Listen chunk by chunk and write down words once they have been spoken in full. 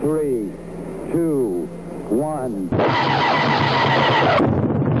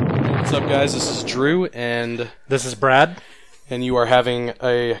What's up, guys? This is Drew, and This is Brad. you are having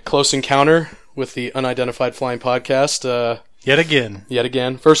a close encounter with the Unidentified Flying Podcast. Yet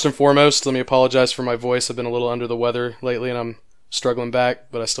again. First and foremost, let me apologize for my voice. I've been a little under the weather lately, and I'm struggling back,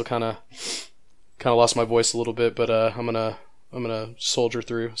 but I still kind of lost my voice a little bit. But I'm gonna soldier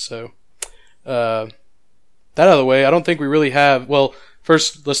through. So that out of the way, I don't think we really have. Well,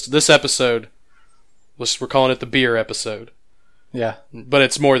 first, this episode, we're calling it the beer episode. Yeah. But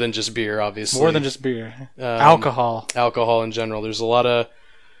it's more than just beer, obviously. More than just beer. Alcohol in general. There's a lot of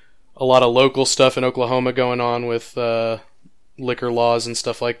local stuff in Oklahoma going on with liquor laws and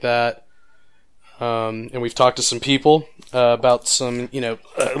stuff like that. And we've talked to some people about some,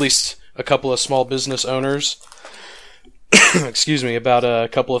 at least a couple of small business owners. Excuse me, about a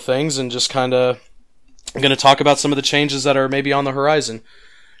couple of things, and just kind of going to talk about some of the changes that are maybe on the horizon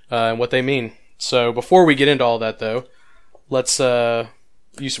and what they mean. So before we get into all that, though, let's.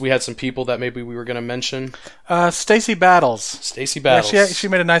 We had some people that maybe we were going to mention. Stacy Battles. Stacy Battles. Yeah, she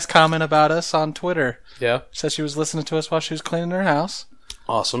made a nice comment about us on Twitter. Yeah. Said she was listening to us while she was cleaning her house.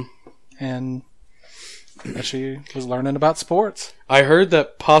 Awesome. And that she was learning about sports. I heard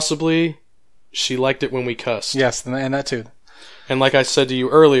that possibly she liked it when we cussed. Yes, and that too. And like I said to you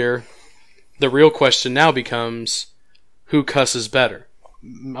earlier, the real question now becomes, who cusses better?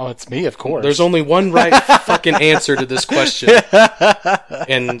 Oh, it's me, of course. There's only one right fucking answer to this question.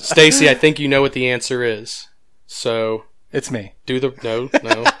 And Stacy, I think you know what the answer is. So it's me. Do the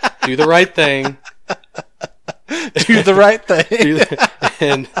right thing. Do the right thing.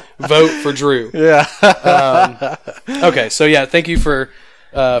 And vote for Drew. Yeah. Okay, so yeah, thank you for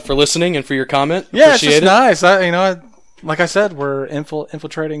listening and for your comment. Yeah, Appreciate it's just nice. Like I said, we're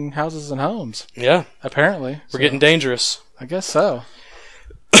infiltrating houses and homes. Yeah. Apparently. We're getting dangerous. I guess so.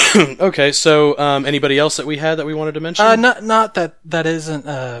 Okay, so anybody else that we had that we wanted to mention? Not that isn't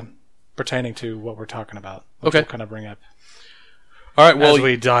pertaining to what we're talking about. Okay. We'll kind of bring up. All right. Well, as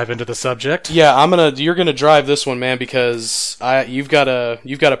we dive into the subject. Yeah, you're gonna drive this one, man, because you've got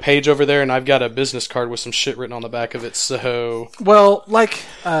a page over there, and I've got a business card with some shit written on the back of it. So, well,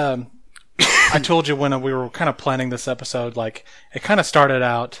 I told you when we were kind of planning this episode, it kind of started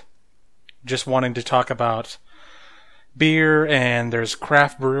out just wanting to talk about beer, and there's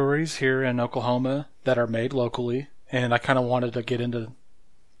craft breweries here in Oklahoma that are made locally, and I kind of wanted to get into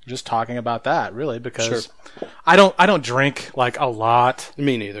just talking about that, really, because sure. I don't drink a lot.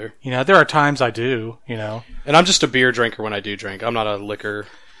 Me neither. There are times I do, and I'm just a beer drinker when I do drink. I'm not a liquor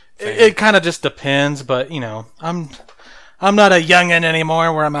fan. It kind of just depends, but I'm not a youngin'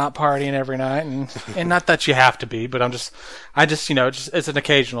 anymore where I'm out partying every night, and not that you have to be, but I just it's an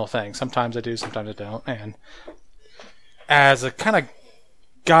occasional thing. Sometimes I do, sometimes I don't, and as I kind of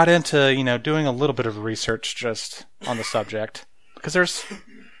got into, doing a little bit of research just on the subject, because there's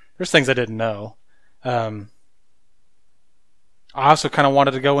things I didn't know. I also kind of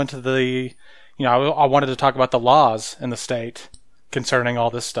wanted to go into I wanted to talk about the laws in the state concerning all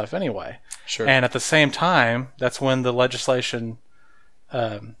this stuff anyway. Sure. And at the same time, that's when the legislation,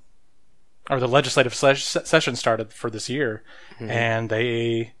 or the legislative session started for this year, mm-hmm. and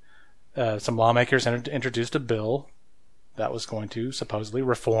they, some lawmakers introduced a bill that was going to supposedly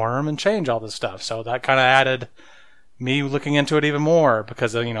reform and change all this stuff. So that kind of added me looking into it even more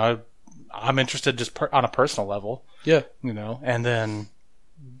because, I'm interested just on a personal level. Yeah. And then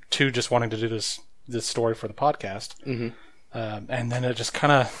two, just wanting to do this story for the podcast. Mm-hmm. And then it just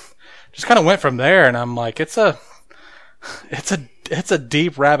kind of went from there. And I'm like, it's a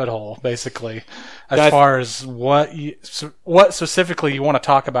deep rabbit hole, basically, as far as what specifically you want to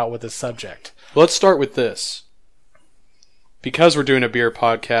talk about with this subject. Well, let's start with this. Because we're doing a beer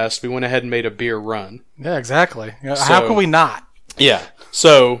podcast, we went ahead and made a beer run. Yeah, exactly. How could we not? Yeah.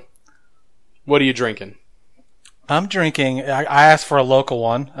 So, what are you drinking? I'm drinking, I asked for a local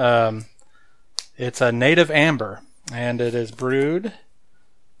one. It's a Native Amber, and it is brewed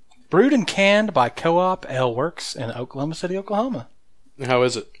and canned by Co-op Ale Works in Oklahoma City, Oklahoma. How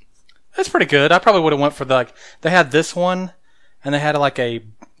is it? It's pretty good. I probably would have went for they had this one, and they had a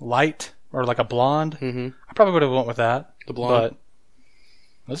light or a blonde. Mm-hmm. I probably would have went with that. The blonde.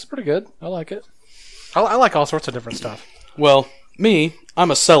 But this is pretty good. I like it. I like all sorts of different stuff. Well, I'm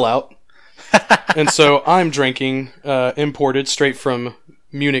a sellout. And so I'm drinking imported straight from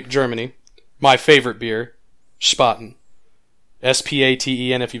Munich, Germany. My favorite beer, Spaten.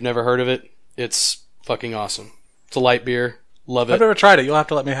 Spaten, if you've never heard of it. It's fucking awesome. It's a light beer. Love it. I've never tried it. You'll have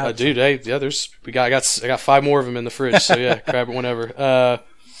to let me have it. Dude, hey, yeah, I got 5 more of them in the fridge, so yeah, grab it whenever.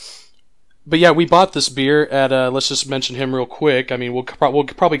 But yeah, we bought this beer at, let's just mention him real quick. I mean, we'll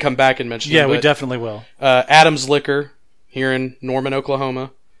probably come back and mention him. Yeah, we definitely will. Adams Liquor here in Norman, Oklahoma.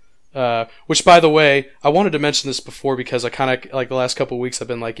 Which, by the way, I wanted to mention this before because I kind of, like the last couple of weeks, I've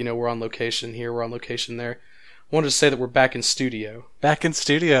been like, we're on location here, we're on location there. I wanted to say that we're back in studio. Back in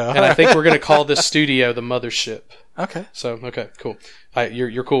studio. And I think we're going to call this studio the mothership. Okay. So, okay, cool.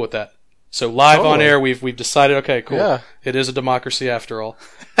 You're cool with that. So live on air, we've decided, okay, cool. Yeah. It is a democracy after all.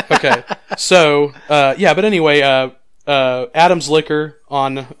 Okay. So, but anyway, Adam's Liquor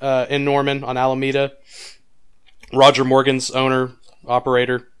in Norman on Alameda. Roger Morgan's owner,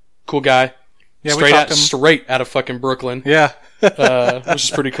 operator, cool guy. Yeah, straight out of fucking Brooklyn. Yeah. Which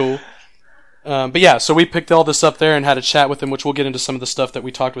is pretty cool. But yeah, so we picked all this up there and had a chat with him, which we'll get into some of the stuff that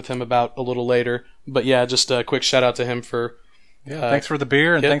we talked with him about a little later. But yeah, just a quick shout out to him for... thanks for the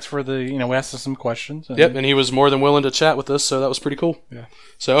beer, and thanks for the, we asked him some questions. And he was more than willing to chat with us, so that was pretty cool. Yeah.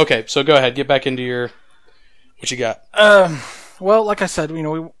 So, okay, so go ahead, get back into what you got. Well, like I said, we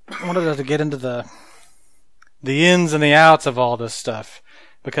wanted to get into the ins and the outs of all this stuff,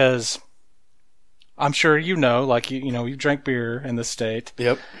 because I'm sure like, you drank beer in this state.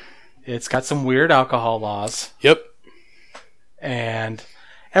 Yep. It's got some weird alcohol laws. Yep. And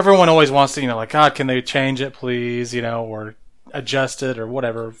everyone always wants to, like, God, can they change it, please, or adjust it or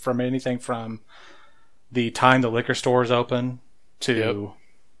whatever, from anything from the time the liquor store is open to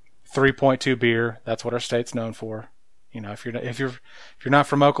 3.2 beer. That's what our state's known for. If you're not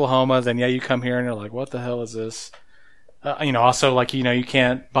from Oklahoma, then you come here and you're like, what the hell is this? Also, like, you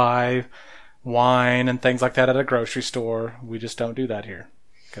can't buy wine and things like that at a grocery store. We just don't do that here,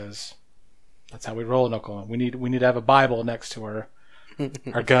 because that's how we roll in Oklahoma. We need to have a Bible next to our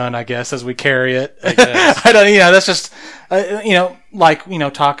gun, I guess, as we carry it. I guess. I don't. That's just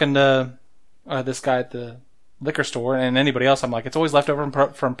talking to this guy at the liquor store and anybody else. I'm like, it's always left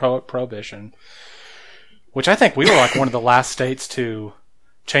over from Prohibition, which I think we were like one of the last states to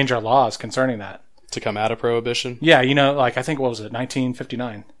change our laws concerning that. To come out of Prohibition? Yeah, like, I think, what was it,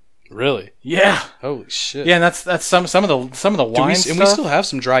 1959? Really? Yeah. Holy shit. Yeah, and that's some of the wine stuff. And we still have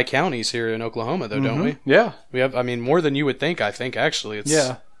some dry counties here in Oklahoma, though, don't we? Yeah. We have, more than you would think, I think, actually.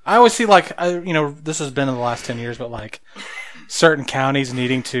 Yeah. I always see, like, this has been in the last 10 years, but, like, certain counties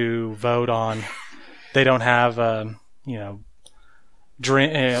needing to vote on, they don't have,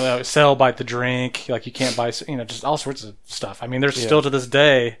 drink, sell by the drink, like, you can't buy, just all sorts of stuff. There's still to this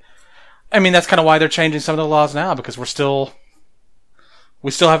day, that's kind of why they're changing some of the laws now, because we still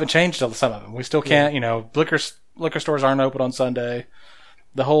haven't changed some of them. We still can't, liquor stores aren't open on Sunday.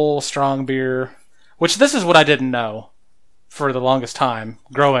 The whole strong beer, which this is what I didn't know for the longest time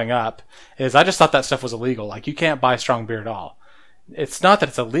growing up, is I just thought that stuff was illegal. Like, you can't buy strong beer at all. It's not that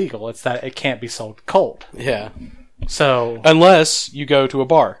it's illegal, it's that it can't be sold cold. Yeah. So, unless you go to a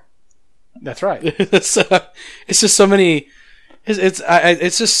bar. That's right. It's just so many,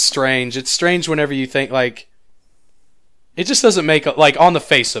 it's just strange. It's strange whenever you think, like, it just doesn't make, like, on the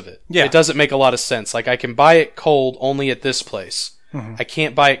face of it. Yeah. It doesn't make a lot of sense. Like, I can buy it cold only at this place. Mm-hmm. I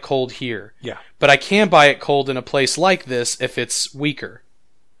can't buy it cold here. Yeah. But I can buy it cold in a place like this if it's weaker.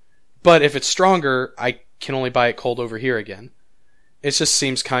 But if it's stronger, I can only buy it cold over here again. It just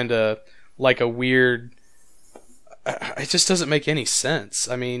seems kind of like a weird... It just doesn't make any sense.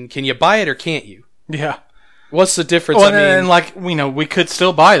 Can you buy it or can't you? Yeah. What's the difference? Well, and like, we could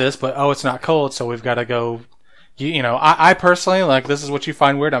still buy this, but, it's not cold, so we've got to go... I personally, like, this is what you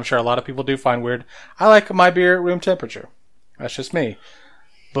find weird. I'm sure a lot of people do find weird. I like my beer at room temperature. That's just me.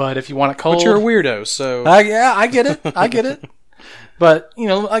 But if you want it cold... But you're a weirdo, so... yeah, I get it. I get it. But,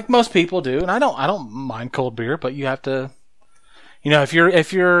 like most people do, and I don't mind cold beer, but you have to... if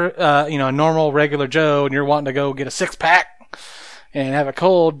you're a normal, regular Joe, and you're wanting to go get a 6-pack and have it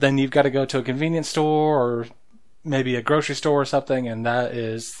cold, then you've got to go to a convenience store or maybe a grocery store or something, and that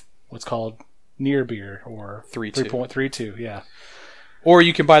is what's called... near beer, or 3.32, yeah. Or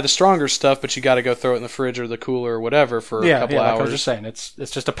you can buy the stronger stuff, but you got to go throw it in the fridge or the cooler or whatever for a couple hours. Like I was just saying, it's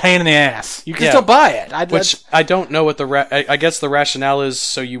just a pain in the ass. You can still buy it, which I don't know what I guess the rationale is,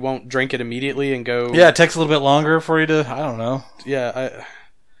 so you won't drink it immediately and go. Yeah, it takes a little bit longer for you to. I don't know. Yeah.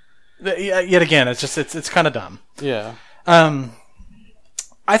 Yet again, it's kind of dumb. Yeah.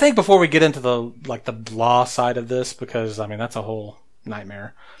 I think before we get into the law side of this, because that's a whole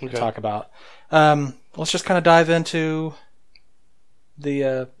nightmare to talk about. Let's just kind of dive into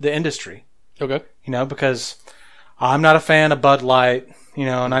the industry. Okay. Because I'm not a fan of Bud Light,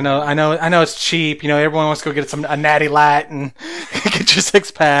 and I know it's cheap. Everyone wants to go get a Natty Light and get your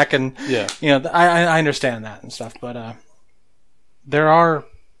 6-pack, and I understand that and stuff. But there are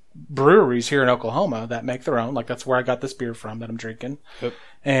breweries here in Oklahoma that make their own. Like, that's where I got this beer from that I'm drinking. Yep.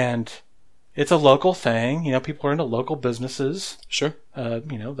 And it's a local thing. People are into local businesses. Sure.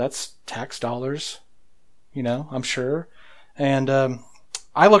 That's tax dollars, I'm sure. And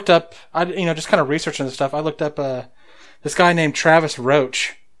I looked up, just kind of researching this stuff. I looked up this guy named Travis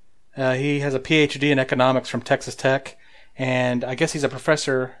Roach. He has a PhD in economics from Texas Tech, and I guess he's a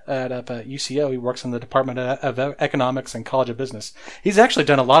professor up at UCO. He works in the Department of Economics and College of Business. He's actually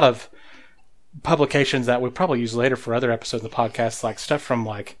done a lot of publications that we'll probably use later for other episodes of the podcast, like stuff from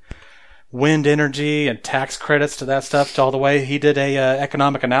like wind energy and tax credits to that stuff to all the way. He did a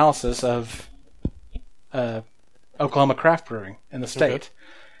economic analysis of Oklahoma craft brewing in the state. Okay.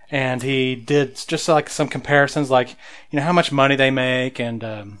 And he did just like some comparisons, like, how much money they make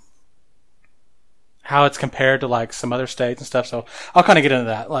and how it's compared to like some other states and stuff. So I'll kind of get into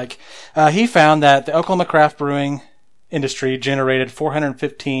that. Like, he found that the Oklahoma craft brewing industry generated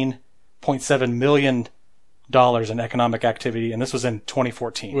 $415.7 million in economic activity, and this was in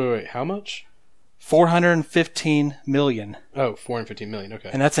 2014. Wait, how much? $415 million. Oh, $415 million, okay.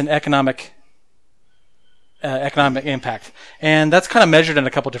 And that's an economic impact. And that's kind of measured in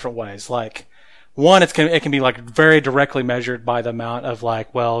a couple different ways. Like, one, it can be like very directly measured by the amount of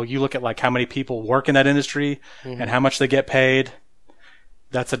like, well, you look at like how many people work in that industry and how much they get paid.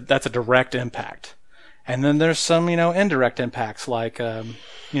 That's a direct impact. And then there's some, indirect impacts like,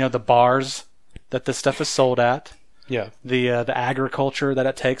 the bars that this stuff is sold at. Yeah. The agriculture that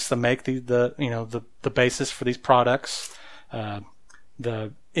it takes to make the basis for these products.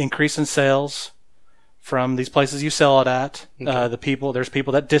 The increase in sales from these places you sell it at. Okay. There's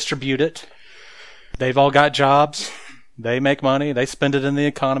people that distribute it. They've all got jobs. They make money. They spend it in the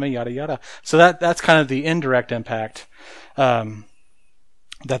economy, yada, yada. So that's kind of the indirect impact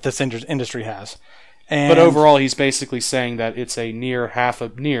that this industry has. But overall, he's basically saying that it's a near half a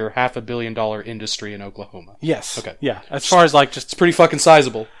 $1 billion industry in Oklahoma. Yes. Okay. Yeah. As far as like it's pretty fucking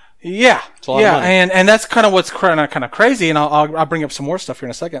sizable. Yeah. It's a lot of money. And that's kind of what's kind of crazy. And I'll bring up some more stuff here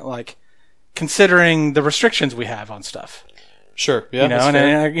in a second. Like, considering the restrictions we have on stuff. Sure. Yeah.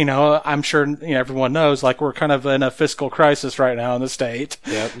 And I'm sure everyone knows, like, we're kind of in a fiscal crisis right now in the state.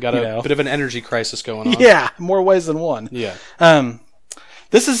 Yeah. Got a bit of an energy crisis going on. Yeah. More ways than one. Yeah.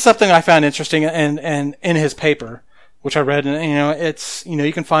 This is something I found interesting and in his paper, which I read, and it's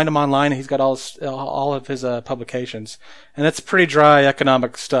you can find him online. He's got all of his publications, and it's pretty dry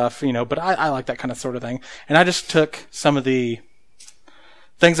economic stuff, but I like that kind of sort of thing. And I just took some of the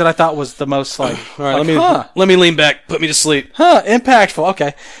things that I thought was the most like, all right, let me lean back, put me to sleep. Impactful.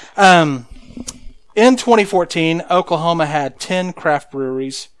 Okay. In 2014, Oklahoma had 10 craft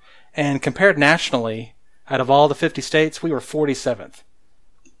breweries, and compared nationally, out of all the 50 states, we were 47th.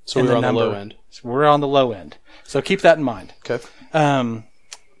 So we're on the low end. So we're on the low end. So keep that in mind. Okay.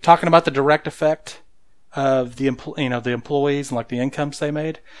 Talking about the direct effect of the employees and like the incomes they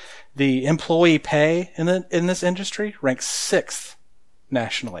made, the employee pay in this industry ranks 6th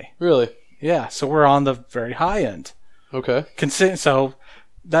nationally. Really? Yeah. So we're on the very high end. Okay. So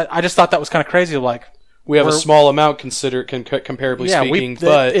that I just thought that was kind of crazy. Like, we have a small amount comparably speaking,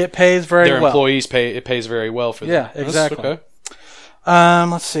 but it pays very well. Their employees pays very well for them. Yeah, exactly. Okay.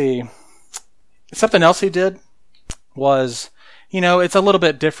 Let's see. Something else he did was, it's a little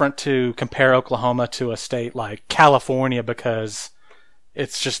bit different to compare Oklahoma to a state like California because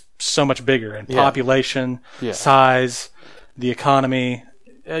it's just so much bigger in population, size, the economy,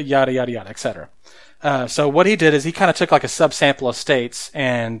 yada, yada, yada, etc. So what he did is he kind of took like a subsample of states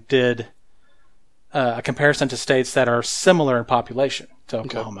and did a comparison to states that are similar in population to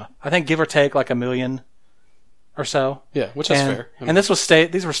Oklahoma. Okay. I think give or take like 1 million or so. Yeah, which is fair. And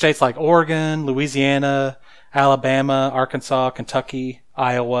these were states like Oregon, Louisiana, Alabama, Arkansas, Kentucky,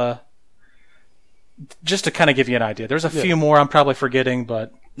 Iowa. Just to kind of give you an idea. There's a few more I'm probably forgetting,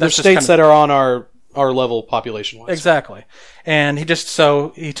 but there's states that are on our level population-wise. Exactly. And he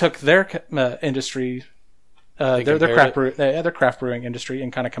took their industry, their craft brewing industry,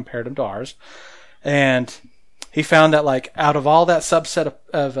 and kind of compared them to ours. And he found that like out of all that subset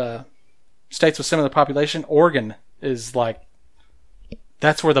of states with similar population, Oregon is like,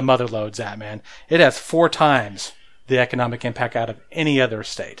 that's where the mother lode's at, man. It has 4 times the economic impact out of any other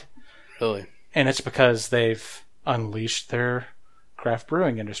state. Really? And it's because they've unleashed their craft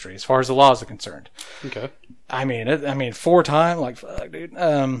brewing industry as far as the laws are concerned. Okay. I mean 4 times, like, fuck, dude.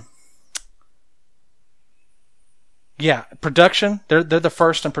 Yeah, production, they're the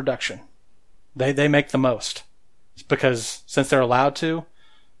first in production. They make the most. It's because since they're allowed to,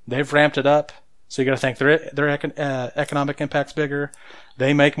 they've ramped it up, so you got to think their economic impact's bigger.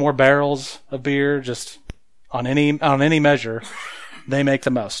 They make more barrels of beer, just on any measure. They make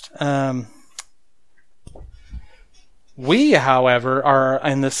the most. We, however, are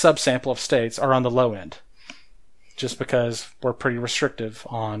in the subsample of states are on the low end, just because we're pretty restrictive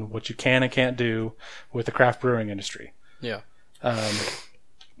on what you can and can't do with the craft brewing industry. Yeah.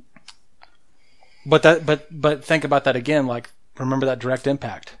 But think about that again. Like, remember that direct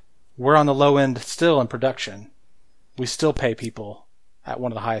impact. We're on the low end still in production. We still pay people at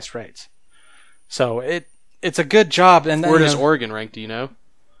one of the highest rates. So it's a good job. And where does Oregon rank? Do you know?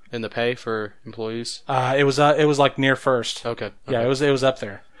 In the pay for employees? It was like near first. Okay. Yeah, it was up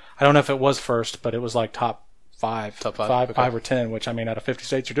there. I don't know if it was first, but it was like top five. Top five? Okay. 5 or 10, which, I mean, out of 50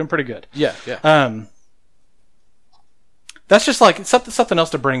 states, you're doing pretty good. Yeah, yeah. That's just like something else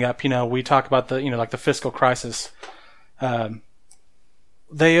to bring up. We talk about the, like the fiscal crisis. We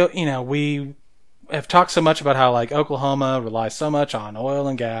have talked so much about how like Oklahoma relies so much on oil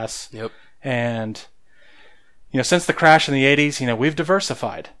and gas. Yep. And, since the crash in the 80s, we've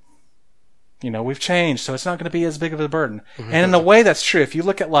diversified. We've changed, so it's not going to be as big of a burden. Mm-hmm. And in a way, that's true. If you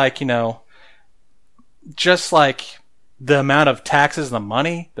look at like, just like the amount of taxes and the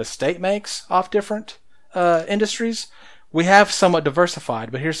money the state makes off different industries, we have somewhat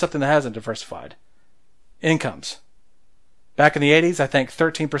diversified. But here's something that hasn't diversified: incomes. Back in the 80s, I think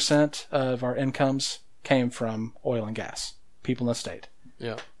 13% of our incomes came from oil and gas, people in the state.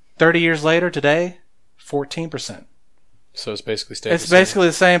 Yeah. 30 years later, today, 14%. So it's basically stayed It's basically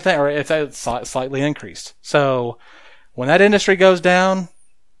the same thing, or it's slightly increased. So when that industry goes down,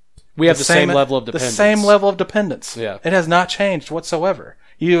 we have the same level of dependence. The same level of dependence. Yeah. It has not changed whatsoever.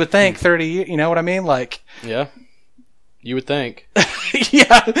 You would think 30 years, you know what I mean? Like, yeah. You would think.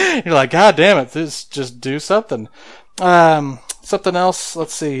 Yeah. You're like, God damn it, just do something. Something else,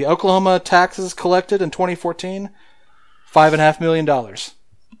 let's see. Oklahoma taxes collected in 2014, $5.5 million.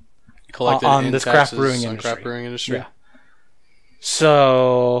 Collected on this craft brewing industry. Yeah.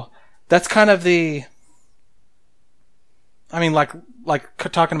 So that's kind of the, I mean, like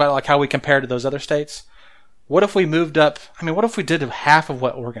talking about like how we compare to those other states. What if we moved up? I mean, what if we did half of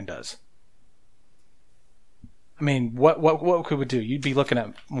what Oregon does? I mean, what could we do? You'd be looking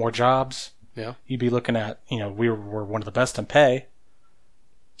at more jobs. Yeah. You'd be looking at, we're one of the best in pay.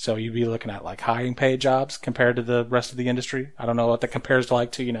 So you'd be looking at like hiring paid jobs compared to the rest of the industry. I don't know what that compares to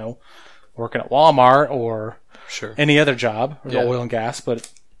like to, working at Walmart or sure. any other job, or oil and gas,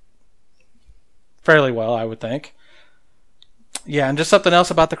 but fairly well, I would think. Yeah, and just something else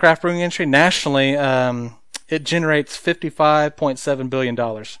about the craft brewing industry. Nationally, it generates $55.7 billion.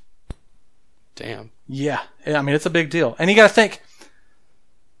 Damn. Yeah, I mean, it's a big deal. And you got to think,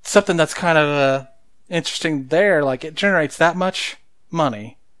 something that's kind of interesting there, like it generates that much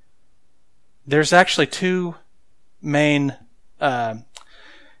money. There's actually two main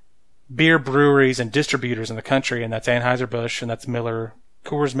beer breweries and distributors in the country, and that's Anheuser-Busch and that's Miller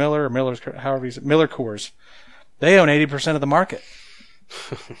Coors. They own 80% of the market.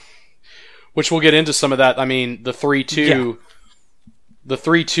 Which we'll get into some of that. I mean, the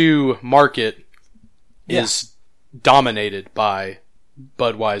 3-2 market is dominated by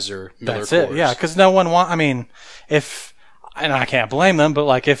Budweiser, Miller That's Coors. it, yeah, because no one I mean, and I can't blame them, but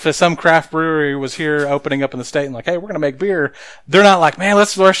like if some craft brewery was here opening up in the state and like, hey, we're going to make beer, they're not like, man,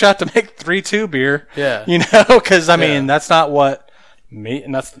 let's rush out to make 3-2 beer. Yeah. Because I mean, that's not what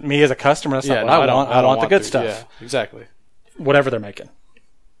and that's me as a customer, that's not what I want. I want the good stuff. Yeah, exactly. Whatever they're making.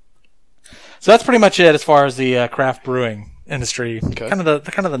 So that's pretty much it as far as the craft brewing industry. Okay. Kind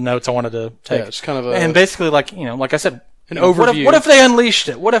of the notes I wanted to take. Yeah, it's kind of and basically like I said, an overview. What if they unleashed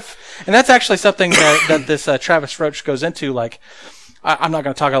it? And that's actually something that this Travis Roach goes into. Like, I'm not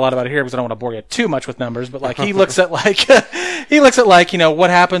going to talk a lot about it here because I don't want to bore you too much with numbers. But like, he looks at like, what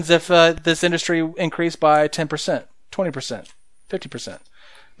happens if this industry increased by 10%, 20%, 50%?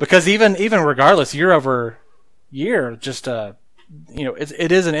 Because even regardless, year over year, just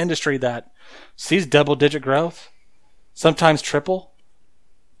it is an industry that sees double-digit growth, sometimes triple.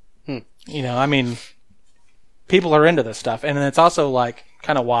 I mean, people are into this stuff, and it's also like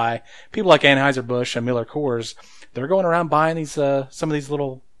kind of why people like Anheuser-Busch and Miller Coors, they're going around buying these some of these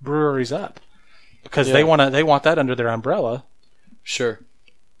little breweries up because they want that under their umbrella. Sure.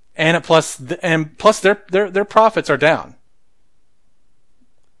 And plus their profits are down.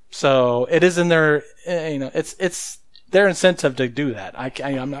 So it is in their it's their incentive to do that.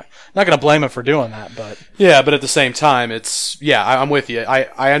 I'm not going to blame them for doing that, but yeah, but at the same time, I'm with you.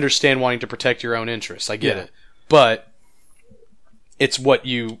 I understand wanting to protect your own interests. I get it, but it's what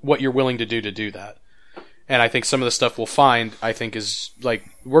you're willing to do that. And I think some of the stuff we'll find, I think, is like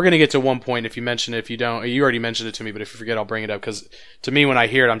we're going to get to one point. If you mention it, if you don't, you already mentioned it to me, but if you forget, I'll bring it up because to me, when I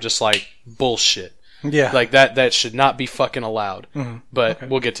hear it, I'm just like bullshit. Yeah, like that should not be fucking allowed. Mm-hmm. But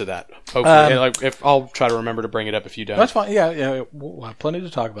we'll get to that. Hopefully, if I'll try to remember to bring it up if you don't. That's fine. Yeah, we'll have plenty to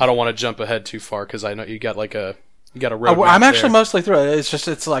talk about. I don't want to jump ahead too far because I know you got a roadmap. I'm actually mostly through it.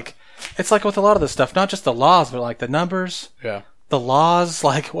 It's like with a lot of this stuff, not just the laws, but like the numbers. Yeah. the laws,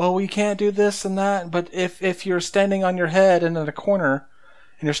 like, well, we can't do this and that, but if you're standing on your head and in a corner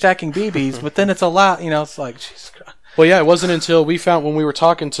and you're stacking BBs, but then it's allowed, it's like, Jesus Christ. Well, yeah, it wasn't until we found, when we were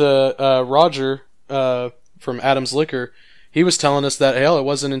talking to Roger from Adam's Liquor, he was telling us that, hell, it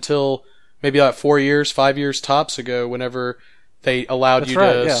wasn't until maybe like 4 years, 5 years tops ago, whenever they allowed you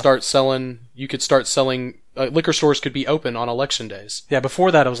to start selling, you could start selling, liquor stores could be open on election days. Yeah,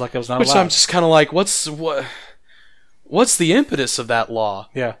 before that it was like it was not Which allowed. I'm just kind of like, what's the impetus of that law?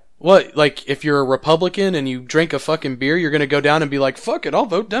 Yeah. What, like, if you're a Republican and you drink a fucking beer, you're gonna go down and be like, fuck it, I'll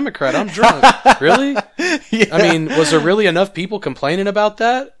vote Democrat, I'm drunk. Really? Yeah. I mean, was there really enough people complaining about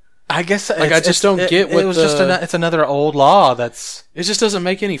that? I guess I just don't get what it was it's another old law that's... It just doesn't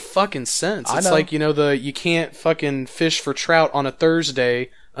make any fucking sense. It's like, you can't fucking fish for trout on a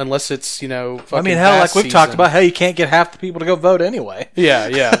Thursday unless it's, fucking I mean, hell, like we've season. talked about, hey, you can't get half the people to go vote anyway.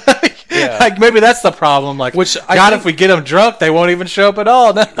 Yeah. Like, maybe that's the problem. Like, if we get them drunk, they won't even show up at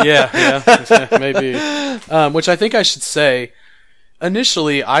all. Yeah, maybe. Which I think I should say,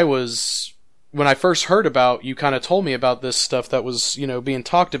 initially when I first heard about, you kind of told me about this stuff that was, being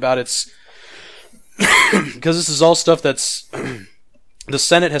talked about, it's because this is all stuff that's, the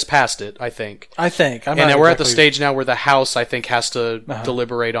Senate has passed it, I think. And we're at the stage now where the House, I think, has to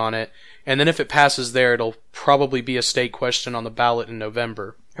deliberate on it. And then if it passes there, it'll probably be a state question on the ballot in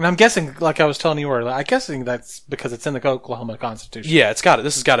November. And I'm guessing, like I was telling you earlier, I'm guessing that's because it's in the Oklahoma Constitution. Yeah, this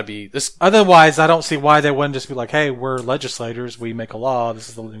has got to be this. Otherwise, I don't see why they wouldn't just be like, "Hey, we're legislators. We make a law. This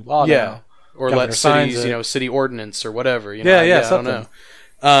is the new law." Yeah, now. or let cities, city ordinance or whatever. Yeah, I something. don't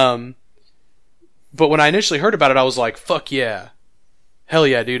know. But when I initially heard about it, I was like, "Fuck yeah, hell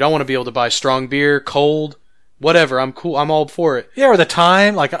yeah, dude! I want to be able to buy strong beer, cold, whatever. I'm cool. I'm all for it." Yeah, or the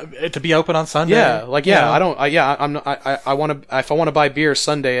time, like to be open on Sunday. Yeah, I want to. If I want to buy beer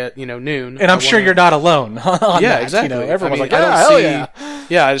Sunday at noon, and I'm sure you're not alone. On that. Exactly. Everyone's like, hell yeah.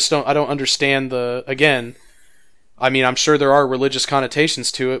 Yeah, I don't understand again. I mean, I'm sure there are religious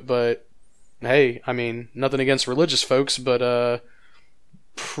connotations to it, but hey, I mean, nothing against religious folks, but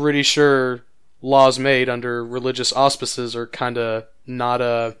pretty sure laws made under religious auspices are kind of not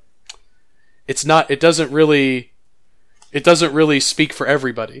it doesn't really speak for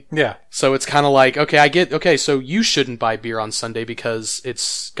everybody. Yeah. So it's kind of like, okay, so you shouldn't buy beer on Sunday because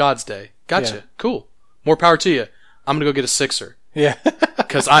it's God's day. Gotcha. Yeah. Cool. More power to you. I'm going to go get a sixer. Yeah.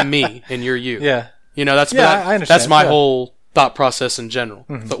 Cuz I'm me and you're you. Yeah. I understand. That's my whole thought process in general.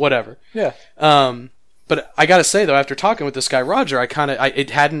 Mm-hmm. But whatever. Yeah. But I got to say though, after talking with this guy Roger, it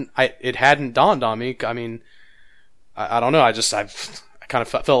hadn't dawned on me. I mean, I don't know. I kind of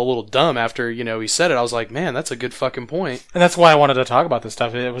felt a little dumb after, he said it. I was like, man, that's a good fucking point. And that's why I wanted to talk about this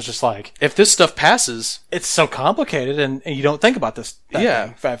stuff. It was just like, if this stuff passes, it's so complicated and you don't think about this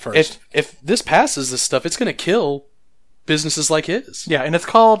at first. If this passes, this stuff, it's going to kill businesses like his. Yeah, and it's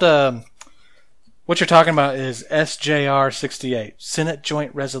called, what you're talking about is SJR 68, Senate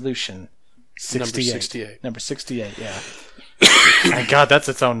Joint Resolution 68. Number 68, yeah. My God, that's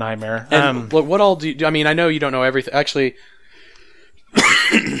its own nightmare. And what all do you, I mean, I know you don't know everything. Actually,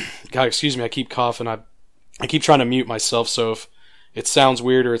 God, excuse me, I keep coughing. I keep trying to mute myself, so if it sounds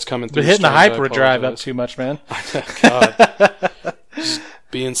weird or it's coming through. But hitting the hyperdrive up too much, man. God. Just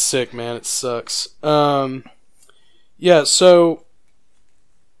being sick, man, it sucks. Yeah, so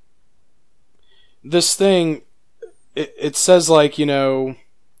this thing, it says like,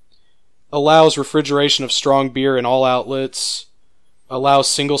 allows refrigeration of strong beer in all outlets, allows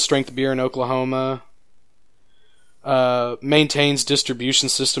single strength beer in Oklahoma, maintains distribution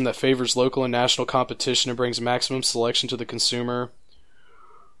system that favors local and national competition and brings maximum selection to the consumer.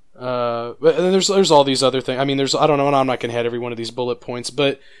 But there's all these other things. I mean, I don't know, and I'm not gonna hit every one of these bullet points,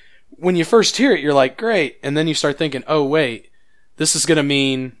 but when you first hear it, you're like, great, and then you start thinking, oh wait, this is gonna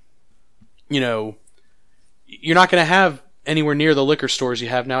mean, you're not gonna have anywhere near the liquor stores you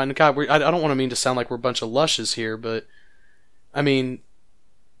have now. And God, I don't want to mean to sound like we're a bunch of lushes here, but I mean,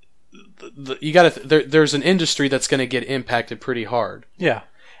 there's an industry that's going to get impacted pretty hard. Yeah,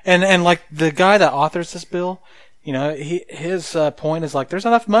 and like the guy that authors this bill, his point is like, there's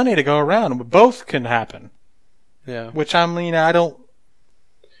enough money to go around. Both can happen. Yeah. Which I mean, I don't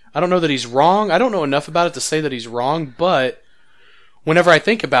know that he's wrong. I don't know enough about it to say that he's wrong, but whenever I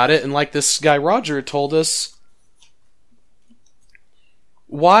think about it, and like this guy Roger told us,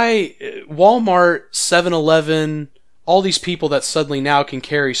 why Walmart, 7-Eleven, all these people that suddenly now can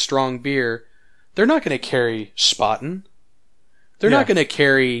carry strong beer, they're not going to carry Spaten. They're not going to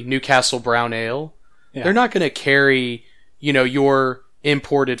carry Newcastle Brown Ale. Yeah. They're not going to carry, your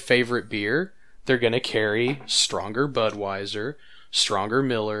imported favorite beer. They're going to carry stronger Budweiser, stronger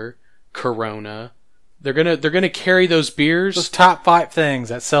Miller, Corona, They're gonna carry those beers. Those top 5 things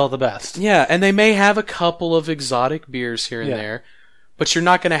that sell the best. Yeah, and they may have a couple of exotic beers here and Yeah. there, but you're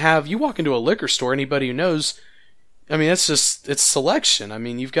not gonna have. You walk into a liquor store, anybody who knows. I mean, it's selection. I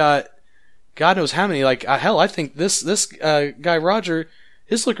mean, you've got God knows how many. Like hell, I think this guy Roger,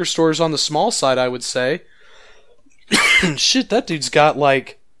 his liquor store is on the small side, I would say. Shit, that dude's got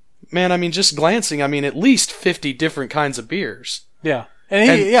like, man. I mean, just glancing, I mean, at least 50 different kinds of beers. Yeah.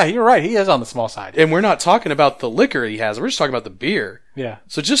 And you're right. He is on the small side. And we're not talking about the liquor he has. We're just talking about the beer. Yeah.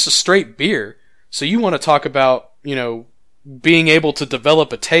 So just a straight beer. So you want to talk about, being able to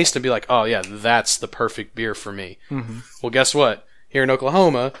develop a taste and be like, oh yeah, that's the perfect beer for me. Mm-hmm. Well, guess what? Here in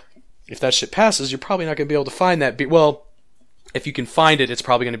Oklahoma, if that shit passes, you're probably not going to be able to find that beer. Well, if you can find it, it's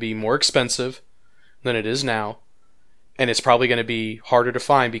probably going to be more expensive than it is now. And it's probably going to be harder to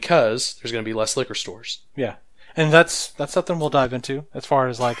find because there's going to be less liquor stores. Yeah. And that's something we'll dive into as far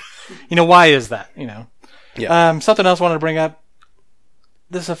as like, why is that? Yeah. Something else I wanted to bring up.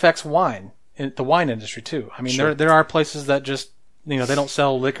 This affects wine, the wine industry too. I mean, Sure. there are places that just, they don't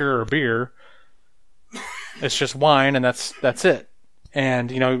sell liquor or beer. It's just wine, and that's it.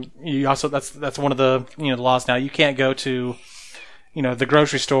 And you also that's one of the the laws now. You can't go to, the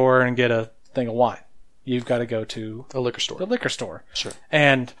grocery store and get a thing of wine. You've got to go to A liquor store. the liquor store. Sure.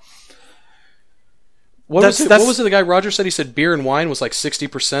 And What was it the guy Roger said? He said beer and wine was like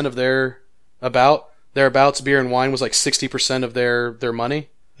 60% of thereabouts. Beer and wine was like 60% of their money.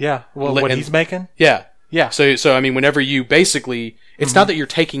 yeah, what he's making. Yeah. Yeah. So I mean, whenever you basically, it's not that you're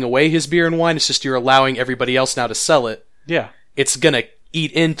taking away his beer and wine. It's just you're allowing everybody else now to sell it. Yeah. It's gonna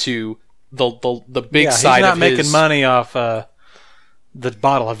eat into the big side he's not of making his. money off the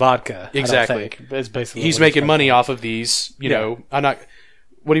bottle of vodka. Exactly. I don't think. It's basically He's what making money off of these. Yeah. I'm not.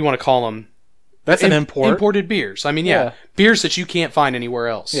 What do you want to call them? That's an import. Imported beers. I mean, Yeah. beers that you can't find anywhere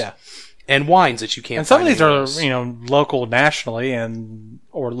else. Yeah. And wines that you can't. And some of find these anywhere are else. local nationally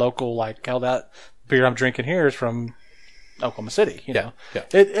or local, like how that beer I'm drinking here is from Oklahoma City. You know, Yeah.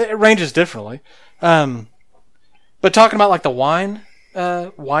 It ranges differently. But talking about like the wine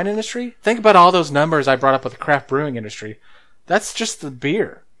industry, think about all those numbers I brought up with the craft brewing industry. That's just the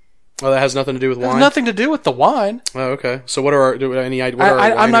beer. Oh, that has nothing to do with It has wine. nothing to do with the wine. Oh, okay. So what are any idea? What are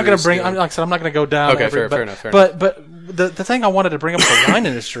I'm not going to wineries bring. doing? Like I said, I'm not going to go down. Okay, fair enough. But the thing I wanted to bring up with the wine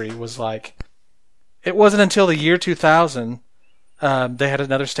industry was like, it wasn't until the year 2000 they had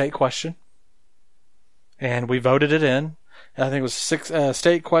another state question, and we voted it in. I think it was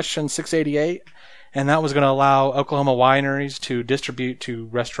state question 688, and that was going to allow Oklahoma wineries to distribute to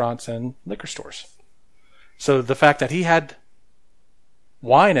restaurants and liquor stores. So the fact that he had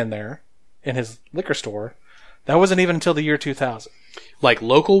wine in there in his liquor store, that wasn't even until the year 2000. Like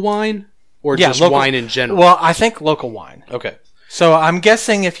local wine or just local, wine in general? Well, I think local wine. Okay. So I'm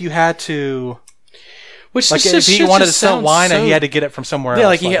guessing if you had to, Which like, just, if he shit wanted to just sell sounds wine so, and he had to get it from somewhere yeah,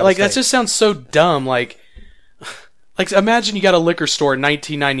 else. like that just sounds so dumb. Like imagine you got a liquor store in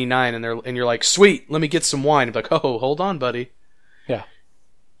 1999 and you're like, sweet, let me get some wine. And be like, oh, hold on, buddy. Yeah.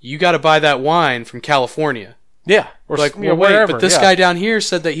 You got to buy that wine from California. Yeah. Or Like, well, wait, wherever. but this yeah. guy down here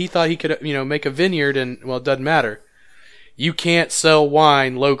said that he thought he could, make a vineyard, and well, it doesn't matter. You can't sell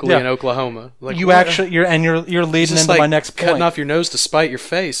wine locally Yeah. in Oklahoma. Like, You what? actually, you're leading It's just into like my next point. cutting off your nose to spite your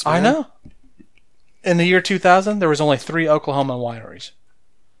face. I Man. know. In the year 2000, there was only 3 Oklahoma wineries.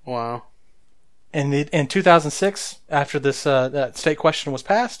 Wow. In 2006, after this that state question was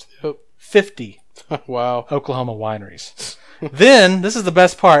passed, Yep. 50 Wow. Oklahoma wineries. Then, this is the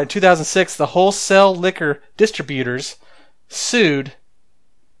best part. In 2006, the wholesale liquor distributors sued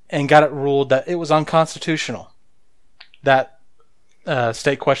and got it ruled that it was unconstitutional. That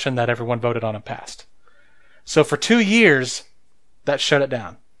state question that everyone voted on and passed. So for 2 years, that shut it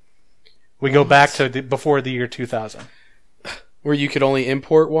down. We go back to before the year 2000. Where you could only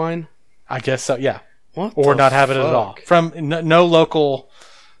import wine? I guess so, yeah. What Or the not have it at fuck? all. From no local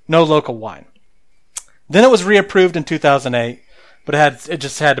wine. Then it was reapproved in 2008, but it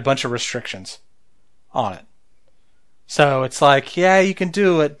just had a bunch of restrictions on it. So it's like, yeah, you can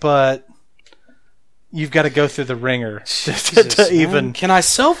do it, but you've got to go through the ringer to even. Man, can I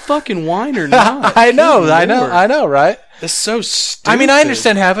sell fucking wine or not? I know, Good Lord. I know, right? It's so stupid. I mean, I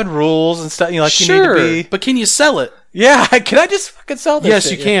understand having rules and stuff. Like Sure, you need to be. but can you sell it? Yeah, can I just fucking sell this? Yes,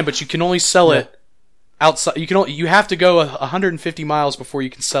 shit? you can, but you can only sell it outside. You have to go 150 miles before you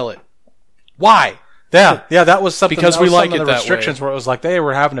can sell it. Why? Yeah, that was something. Because that we was like some of it the that restrictions way. where it was like they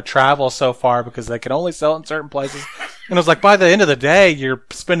were having to travel so far because they could only sell it in certain places, and it was like by the end of the day, you're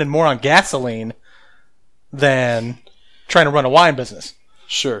spending more on gasoline than trying to run a wine business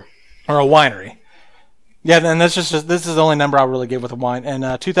Sure. or a winery. Yeah, and this is the only number I'll really give with the wine. In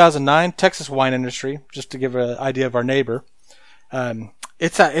 2009, Texas wine industry, just to give an idea of our neighbor,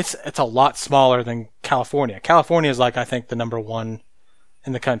 it's a lot smaller than California. California is like, I think, the number one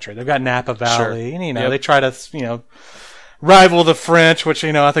in the country. They've got Napa Valley, and they try to rival the French, which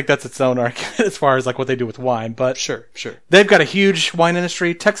I think that's its own argument as far as like what they do with wine. But sure, they've got a huge wine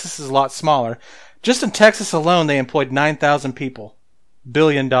industry. Texas is a lot smaller. Just in Texas alone, they employed 9,000 people, $1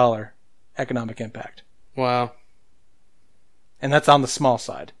 billion economic impact. Wow. And that's on the small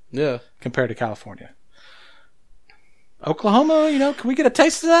side. Yeah. Compared to California. Oklahoma, can we get a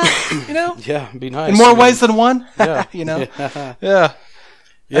taste of that? Yeah, it'd be nice. In more ways than one? Yeah. Yeah.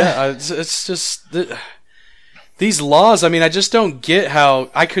 Yeah, it's just... These laws, I just don't get how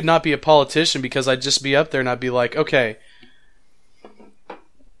I could not be a politician because I'd just be up there and I'd be like, okay,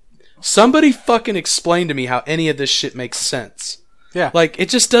 somebody fucking explain to me how any of this shit makes sense. Yeah. Like, it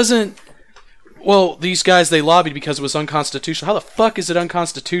just doesn't... Well, these guys, they lobbied because it was unconstitutional. How the fuck is it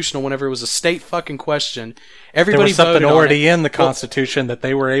unconstitutional whenever it was a state fucking question? Everybody there was something voted already on it. in the Constitution that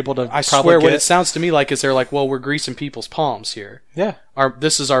they were able to I swear what it sounds to me like is they're like, well, we're greasing people's palms here. Yeah.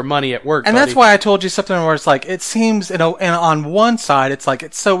 This is our money at work, and buddy. That's why I told you something where it's like, it seems, and on one side, it's like,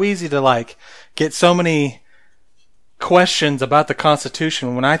 it's so easy to like, get so many questions about the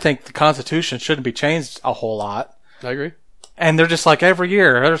Constitution when I think the Constitution shouldn't be changed a whole lot. I agree. And they're just like, every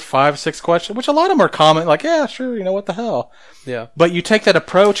year, there's 5, 6 questions, which a lot of them are common, like, yeah, sure, what the hell. Yeah. But you take that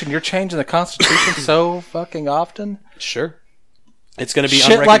approach and you're changing the Constitution so fucking often. Sure. It's going to be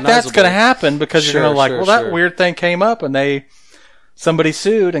shit unrecognizable. like that's going to happen because you're going to like, that weird thing came up and somebody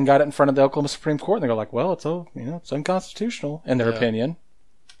sued and got it in front of the Oklahoma Supreme Court and they go like, well, it's unconstitutional in their opinion.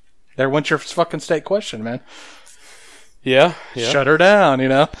 There went your fucking state question, man. Yeah. Shut her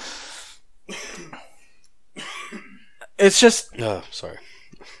down, It's just... Oh, sorry.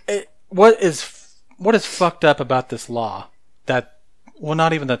 What is fucked up about this law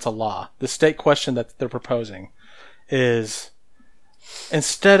not even that's a law. The state question that they're proposing is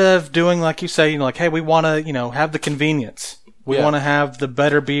instead of doing like you say, like, hey, we want to, have the convenience. We want to have the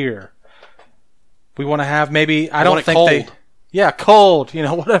better beer. We want to have maybe, I don't think cold. Cold,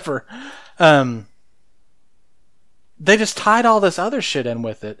 whatever. They just tied all this other shit in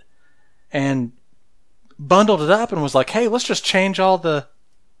with it and bundled it up and was like, hey, let's just change all the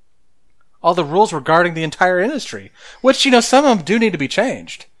rules regarding the entire industry, which, some of them do need to be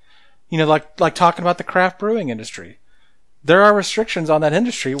changed. Like talking about the craft brewing industry. There are restrictions on that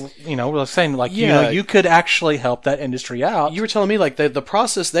industry, we're saying like, you could actually help that industry out. You were telling me like the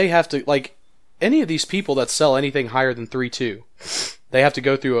process they have to, like, any of these people that sell anything higher than 3.2, they have to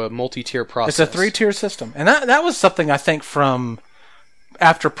go through a multi-tier process. It's a 3-tier system. And that was something I think from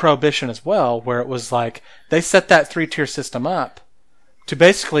after Prohibition as well, where it was like they set that 3-tier system up to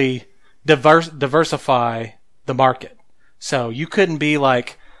basically diversify the market. So you couldn't be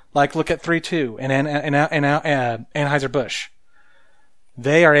like look at 3.2 and Anheuser-Busch.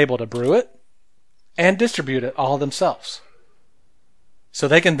 They are able to brew it and distribute it all themselves. So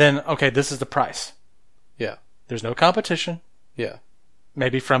they can then, okay, this is the price. Yeah. There's no competition. Yeah.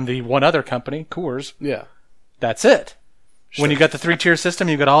 Maybe from the one other company, Coors. Yeah. That's it. Sure. When you got the 3-tier system,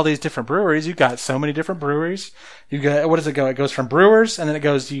 you've got all these different breweries. You've got so many different breweries. You got, what does it go? It goes from brewers, and then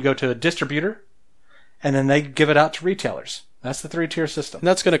you go to a distributor, and then they give it out to retailers. That's the 3-tier system. And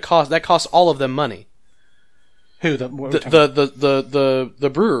that's going to costs all of them money. Who? The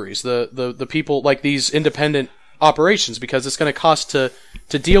breweries, the people, like these independent operations, because it's going to cost to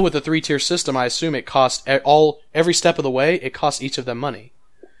deal with the 3-tier system. I assume it costs every step of the way. It costs each of them money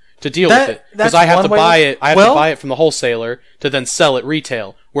to deal with it, because I have to buy it. I have to buy it from the wholesaler to then sell it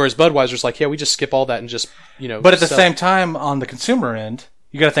retail. Whereas Budweiser's like, yeah, we just skip all that and just But at the same time, on the consumer end,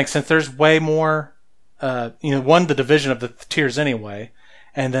 you got to think, since there's way more, the division of the tiers anyway,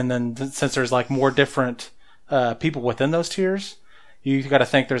 and then since there's like more different people within those tiers, you got to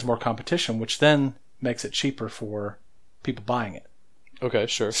think there's more competition, which then makes it cheaper for people buying it. Okay,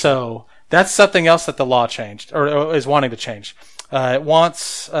 sure. So that's something else that the law changed, or is wanting to change. It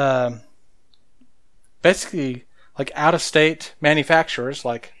wants basically like out-of-state manufacturers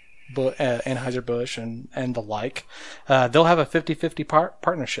like Anheuser-Busch and the like. They'll have a 50-50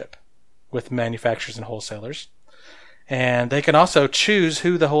 partnership with manufacturers and wholesalers. And they can also choose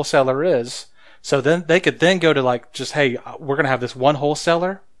who the wholesaler is. So then they could then go to like, just, hey, we're going to have this one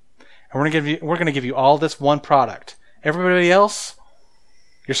wholesaler, and we're going to give you all this one product. Everybody else,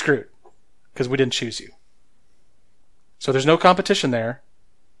 you're screwed because we didn't choose you. So there's no competition there.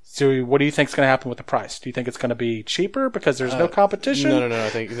 So what do you think is going to happen with the price? Do you think it's going to be cheaper because there's no competition? No. I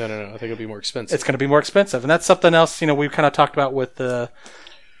think it'll be more expensive. It's going to be more expensive, and that's something else. We've kind of talked about with the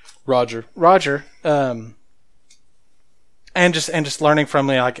Roger. And just learning from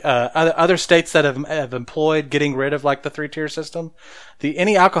other states that have employed getting rid of like the 3-tier system,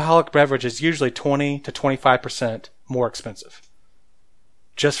 any alcoholic beverage is usually 20 to 25% more expensive,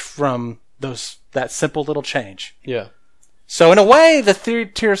 just from that simple little change. Yeah. So in a way, the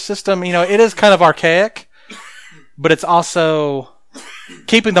 3-tier system, it is kind of archaic, but it's also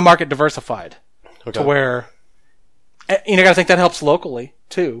keeping the market diversified to where got to think that helps locally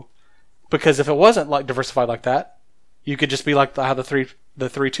too, because if it wasn't like diversified like that, you could just be like how the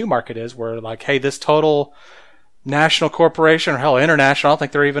 3-2 market is, where like, hey, this total national corporation or hell international, I don't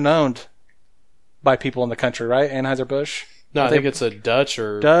think they're even owned by people in the country, right? Anheuser-Busch. No, I think it's a Dutch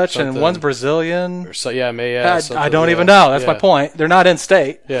and one's Brazilian. Or so, yeah, I don't even know. That's my point. They're not in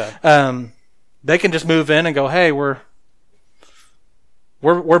state. Yeah. They can just move in and go, hey, we're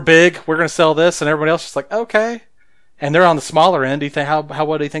big. We're going to sell this, and everybody else is like, okay. And they're on the smaller end. Do you think how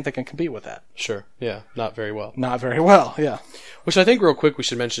well do you think they can compete with that? Sure. Yeah. Not very well. Not very well. Yeah. Which I think real quick we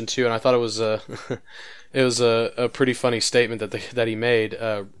should mention too, and I thought it was a pretty funny statement that he made,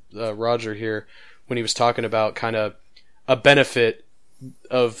 Roger here, when he was talking about kind of a benefit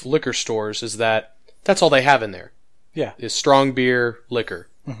of liquor stores is that that's all they have in there. Yeah. Is strong beer, liquor,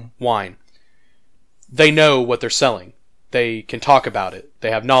 wine. They know what they're selling. They can talk about it.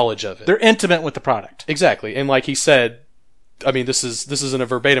 They have knowledge of it. They're intimate with the product. Exactly. And like he said, I mean, this isn't a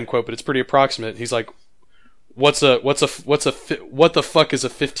verbatim quote, but it's pretty approximate. He's like, what the fuck is a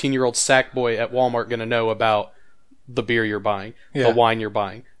 15-year-old sack boy at Walmart going to know about the beer you're buying, the wine you're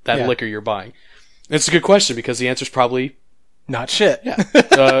buying, that liquor you're buying? And it's a good question because the answer's probably not shit. Yeah.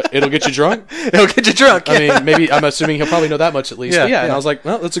 It'll get you drunk. It'll get you drunk. I mean, maybe I'm assuming he'll probably know that much at least. Yeah, but yeah. And I was like,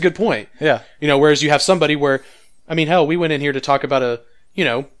 well, that's a good point. Yeah. Whereas you have somebody where, I mean, hell, we went in here to talk about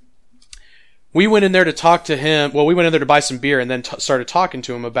we went in there to talk to him. Well, we went in there to buy some beer and then started talking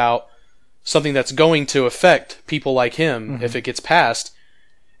to him about something that's going to affect people like him if it gets passed.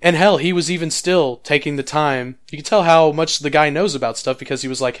 And hell, he was even still taking the time. You can tell how much the guy knows about stuff because he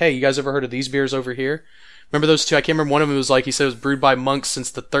was like, hey, you guys ever heard of these beers over here? Remember those two? I can't remember. One of them was like, he said it was brewed by monks since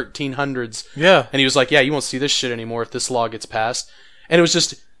the 1300s. Yeah. And he was like, yeah, you won't see this shit anymore if this law gets passed. And it was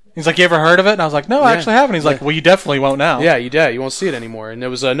just... He's like, you ever heard of it? And I was like, no, I actually haven't. He's like, well, you definitely won't now. Yeah, you won't see it anymore. And there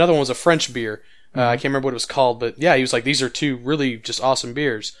was another one was a French beer. I can't remember what it was called, but yeah, he was like, these are two really just awesome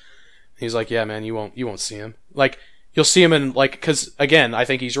beers. He's like, yeah, man, you won't see them. Like, you'll see them in, like, because again, I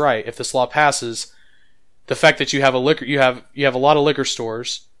think he's right. If this law passes, the fact that you have you have a lot of liquor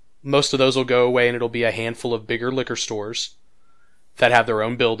stores, most of those will go away and it'll be a handful of bigger liquor stores that have their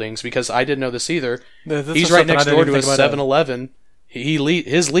own buildings, because I didn't know this either. He's right next door to a 7-Eleven.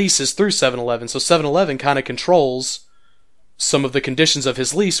 His lease is through 7-Eleven, so 7-Eleven kind of controls some of the conditions of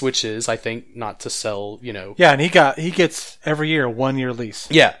his lease, which is, I think, not to sell, Yeah, and he gets every year a 1-year lease.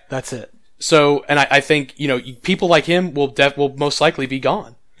 Yeah. That's it. So, and I think, people like him will most likely be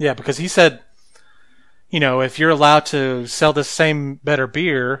gone. Yeah, because he said, if you're allowed to sell this same better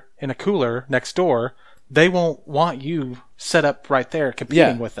beer in a cooler next door, they won't want you set up right there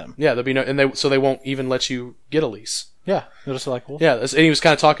competing with them. Yeah, there'll be no, so they won't even let you get a lease. Yeah, they're just like, well. Yeah, and he was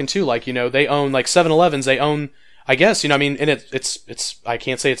kind of talking too, like, they own, like 7-Elevens, they own, I guess, and it's, I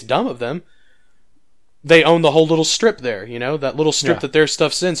can't say it's dumb of them. They own the whole little strip there, that little strip that their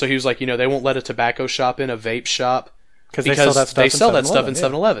stuff's in. So he was like, they won't let a tobacco shop in, a vape shop, because they sell that stuff in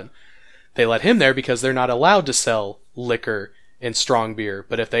 7-Eleven. They let him there because they're not allowed to sell liquor and strong beer.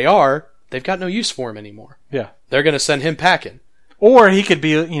 But if they are, they've got no use for him anymore. Yeah. They're going to send him packing. Or he could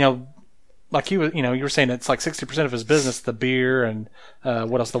be, like he was, you were saying it's like 60% of his business, the beer and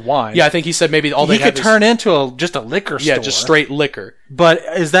what else, the wine. Yeah, I think he said maybe all he could turn into just a liquor store. Yeah, just straight liquor. But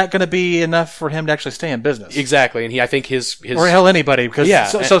is that going to be enough for him to actually stay in business? Exactly, and I think his or hell anybody, because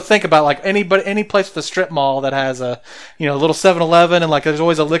so think about like any place with a strip mall that has a little 7-Eleven and like there's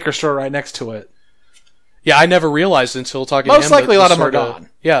always a liquor store right next to it. Yeah, I never realized until talking to him. Most likely a lot of them are gone.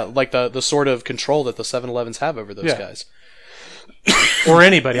 Yeah, like the sort of control that the 7-Elevens have over those guys. Or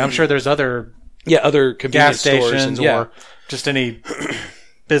anybody. I'm sure there's other convenience gas stations stores or just any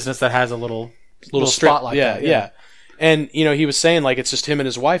business that has a little strip spot like that. Yeah. And he was saying like it's just him and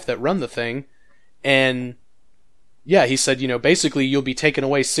his wife that run the thing, and yeah, he said basically you'll be taking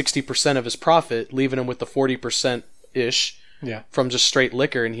away 60% of his profit, leaving him with the 40% ish from just straight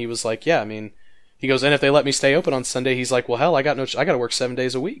liquor. And he was like, yeah, I mean, he goes, and if they let me stay open on Sunday, he's like, well, hell, I got to work 7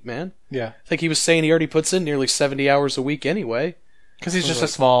 days a week, man. Yeah, I think he was saying he already puts in nearly 70 hours a week anyway. Because he's just a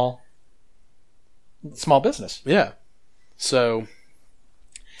small business. Yeah. So,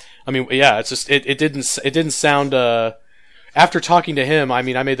 I mean, yeah, it's just it didn't sound. After talking to him, I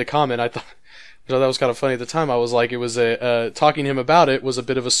mean, I made the comment. I thought So that was kind of funny at the time. I was like, it was talking to him about it was a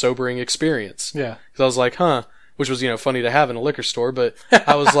bit of a sobering experience. Yeah. Because I was like, huh, which was, funny to have in a liquor store, but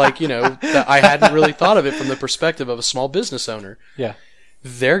I was like, that I hadn't really thought of it from the perspective of a small business owner. Yeah.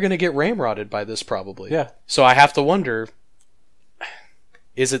 They're going to get ramrodded by this probably. Yeah. So I have to wonder,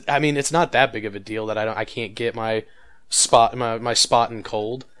 it's not that big of a deal that I can't get my spot in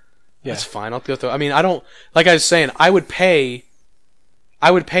cold. Yeah. That's fine. I'll go through. I don't, like I was saying, I would pay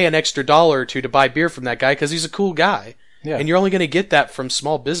an extra $1 or $2 to buy beer from that guy because he's a cool guy. Yeah. And you're only going to get that from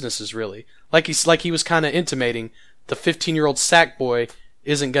small businesses, really. Like he was kind of intimating, the 15-year-old sack boy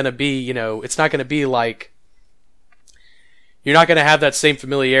isn't going to be, it's not going to be like, you're not going to have that same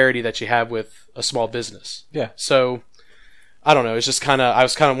familiarity that you have with a small business. Yeah. So, I don't know. It's just when I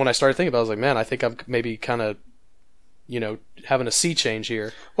started thinking about it, I was like, man, I think I'm maybe kind of, having a sea change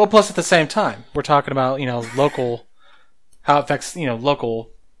here. Well, plus at the same time, we're talking about, local, how it affects, local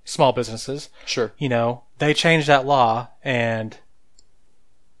small businesses. Sure. They changed that law and,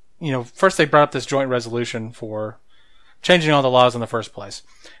 first they brought up this joint resolution for changing all the laws in the first place.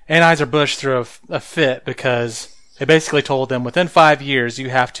 Anheuser-Busch threw a fit because they basically told them within 5 years you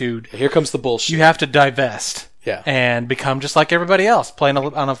have to... Here comes the bullshit. You have to divest. Yeah. And become just like everybody else, playing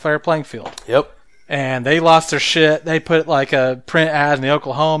on a fair playing field. Yep. And they lost their shit. They put like a print ad in the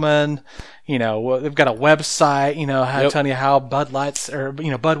Oklahoman. They've got a website, telling you how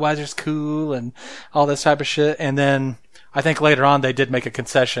Budweiser's cool and all this type of shit. And then I think later on they did make a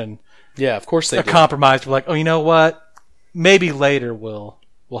concession. Yeah, of course they did. A compromise. We're like, oh, you know what? Maybe later we'll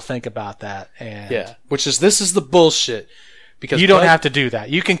think about that. And yeah, this is the bullshit. Because you don't have to do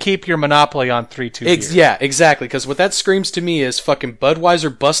that. You can keep your monopoly on 3-2 beers. Yeah, exactly. Because what that screams to me is fucking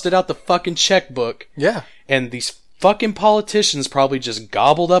Budweiser busted out the fucking checkbook. Yeah. And these fucking politicians probably just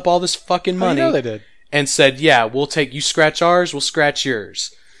gobbled up all this fucking money. They did. And said, yeah, you scratch ours, we'll scratch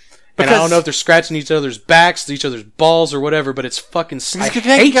yours. And I don't know if they're scratching each other's backs, each other's balls or whatever, but it's fucking...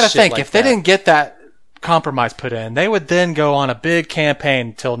 You gotta think, if they didn't get that compromise put in, they would then go on a big campaign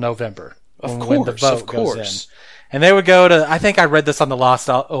until November. When the vote goes in. And they would go to, I think I read this on the Lost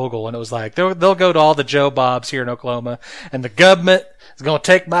Ogle, and it was like, they'll go to all the Joe Bobs here in Oklahoma, and the government is going to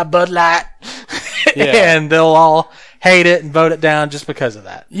take my Bud Light, and they'll all hate it and vote it down just because of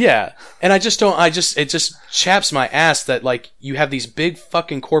that. Yeah. And it just chaps my ass that, like, you have these big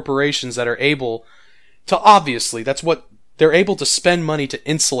fucking corporations that are able to, obviously, that's what, they're able to spend money to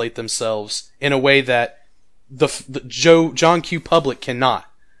insulate themselves in a way that the John Q. public cannot.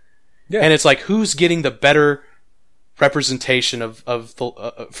 Yeah. And it's like, who's getting the better representation of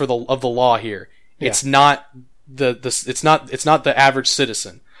the law here? Yeah. It's not it's not the average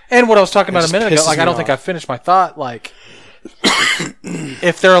citizen. And what I was talking about a minute ago, like, I don't think I finished my thought. Like,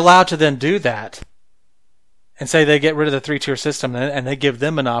 if they're allowed to then do that and say they get rid of the 3-tier system and they give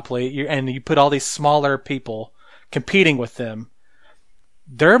them monopoly, and you put all these smaller people competing with them,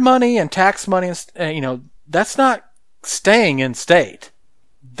 their money and tax money, that's not staying in state.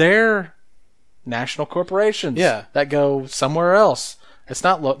 They're national corporations that go somewhere else. It's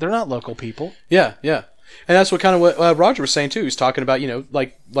not they're not local people. Yeah. And that's what Roger was saying too. He's talking about,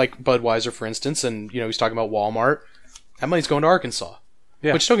 like Budweiser, for instance, and, he's talking about Walmart. That money's going to Arkansas.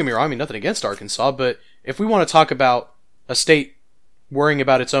 Yeah. Which, don't get me wrong, I mean, nothing against Arkansas, but if we want to talk about a state worrying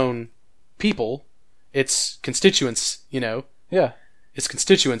about its own people, its constituents, its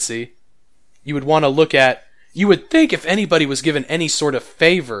constituency, you would want to look at, you would think if anybody was given any sort of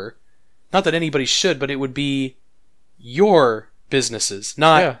favor, not that anybody should, but it would be your businesses,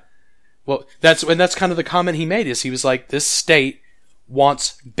 not... Yeah. Well, that's kind of the comment he made, is he was like, this state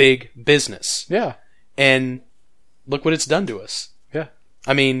wants big business. Yeah. And look what it's done to us. Yeah.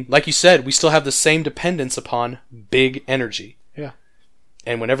 I mean, like you said, we still have the same dependence upon big energy. Yeah.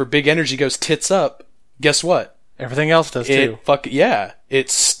 And whenever big energy goes tits up, guess what? Everything else does too. It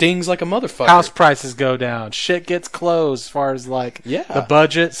stings like a motherfucker. House prices go down. Shit gets closed as far as the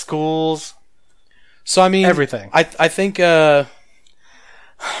budget, schools. So I mean, everything. I think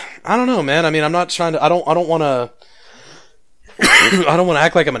I don't know, man. I mean, I'm not trying to. I don't want to. I don't want to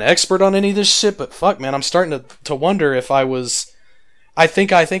act like I'm an expert on any of this shit. But fuck, man, I'm starting to wonder if I was. I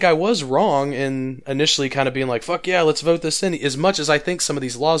think I was wrong in initially kind of being like, fuck yeah, let's vote this in. As much as I think some of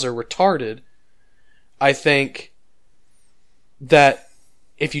these laws are retarded, I think that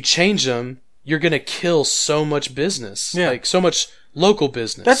if you change them, you're gonna kill so much business, like so much local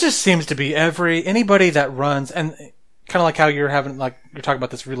business. That just seems to be anybody that runs and. Kind of like how you're talking about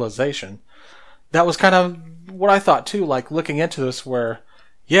this realization. That was kind of what I thought too, like looking into this where,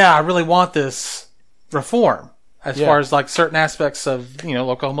 I really want this reform as far as like certain aspects of,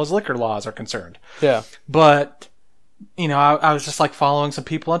 Oklahoma's liquor laws are concerned. Yeah. But I was just like following some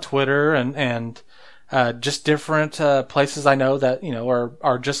people on Twitter and just different places I know that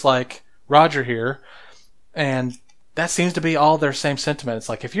are just like Roger here, and that seems to be all their same sentiment. It's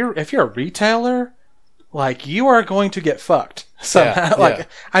like if you're a retailer, like you are going to get fucked. So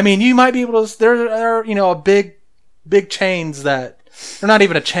I mean, you might be able to. There are a big chains that they're not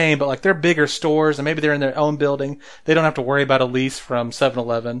even a chain, but like they're bigger stores, and maybe they're in their own building. They don't have to worry about a lease from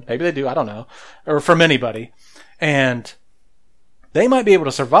 7-Eleven. Maybe they do. I don't know, or from anybody, and they might be able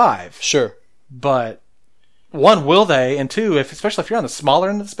to survive. Sure, but one, will they? And two, especially if you're on the smaller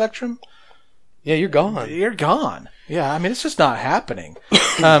end of the spectrum, yeah, you're gone. You're gone. Yeah, I mean, it's just not happening.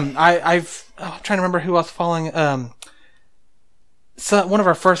 I'm trying to remember who I was following. So one of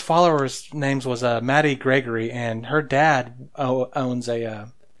our first followers' names was Maddie Gregory, and her dad owns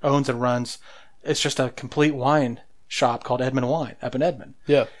and runs. It's just a complete wine shop called Edmond Wine up in Edmond.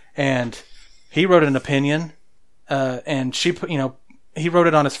 Yeah, and he wrote an opinion, and she put, he wrote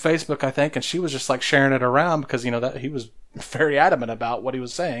it on his Facebook, I think, and she was just like sharing it around because that he was very adamant about what he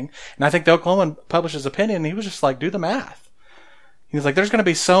was saying. And I think the Oklahoman published his opinion, and he was just like, do the math. He was like, there's going to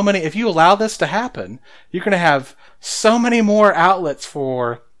be so many, if you allow this to happen, you're going to have so many more outlets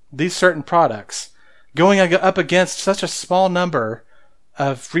for these certain products going up against such a small number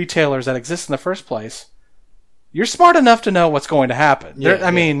of retailers that exist in the first place. You're smart enough to know what's going to happen.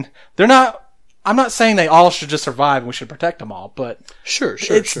 I mean, they're not, I'm not saying they all should just survive and we should protect them all, but sure.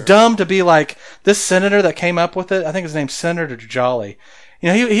 It's dumb to be like this senator that came up with it. I think his name's Senator Jolly.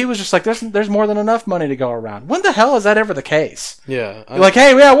 He was just like, there's more than enough money to go around. When the hell is that ever the case? Yeah. Like,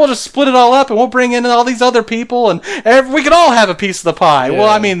 hey, yeah, we'll just split it all up and we'll bring in all these other people and we can all have a piece of the pie. Yeah. Well,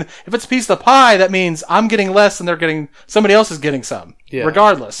 I mean, if it's a piece of the pie, that means I'm getting less and somebody else is getting some. Yeah.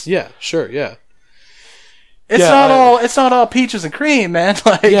 Regardless. Yeah, sure, yeah. It's not all peaches and cream, man.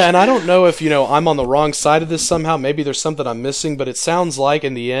 Yeah, and I don't know if, I'm on the wrong side of this somehow. Maybe there's something I'm missing, but it sounds like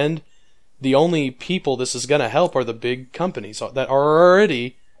in the end, the only people this is going to help are the big companies that are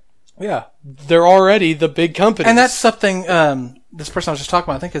already... Yeah. They're already the big companies. And that's something, this person I was just talking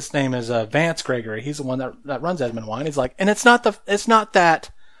about, I think his name is Vance Gregory. He's the one that runs Edmond Wine. He's like, and it's not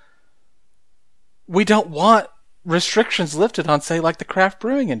that we don't want restrictions lifted on, say, like the craft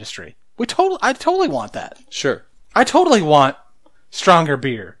brewing industry. I totally want that. Sure. I totally want stronger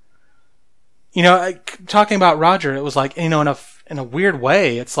beer. Talking about Roger, it was like, in a weird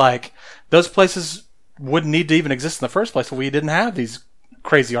way, it's like those places wouldn't need to even exist in the first place if we didn't have these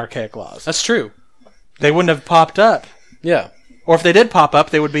crazy archaic laws. That's true. They wouldn't have popped up. Yeah. Or if they did pop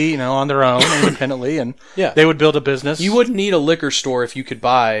up, they would be, on their own, independently, and they would build a business. You wouldn't need a liquor store if you could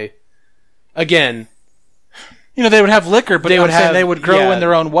buy, again... they would have liquor, but they would grow in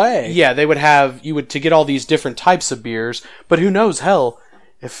their own way. Yeah, they would have, to get all these different types of beers, but who knows, hell,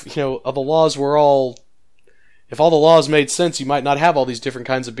 if, if all the laws made sense, you might not have all these different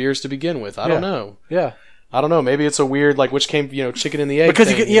kinds of beers to begin with. I don't know. Yeah. I don't know. Maybe it's a weird, which came, chicken and the egg because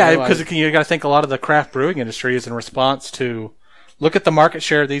thing. Because you got to think a lot of the craft brewing industry is in response to, look at the market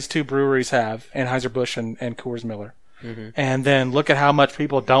share these two breweries have, Anheuser-Busch and Coors Miller. Mm-hmm. And then look at how much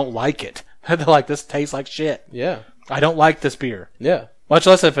people don't like it. They're like, this tastes like shit. Yeah. I don't like this beer. Yeah. Much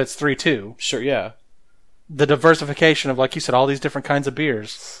less if it's 3-2. Sure, yeah. The diversification of, like you said, all these different kinds of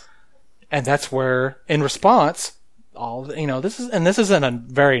beers. And that's where, in response, this isn't a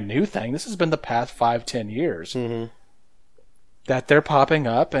very new thing. This has been the past 5-10 years. Mm-hmm. That they're popping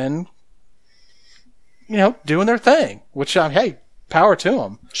up and, doing their thing. Which, hey, power to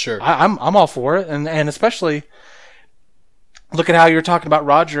them. Sure. I'm all for it. And especially... Look at how you're talking about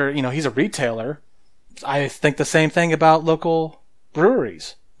Roger. He's a retailer. I think the same thing about local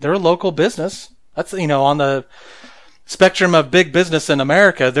breweries. They're a local business. That's, on the spectrum of big business in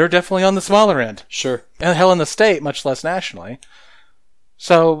America, they're definitely on the smaller end. Sure. And hell in the state, much less nationally.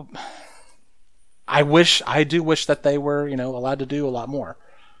 So, I do wish that they were, allowed to do a lot more.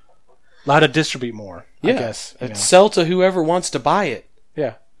 Allowed to distribute more, I guess. Sell to whoever wants to buy it.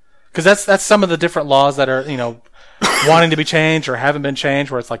 Yeah. Because that's some of the different laws that are, wanting to be changed or haven't been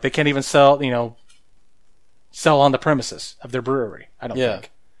changed, where it's like they can't even sell on the premises of their brewery. I don't think.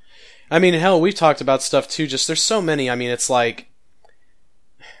 I mean, hell, we've talked about stuff too. Just there's so many. I mean, it's like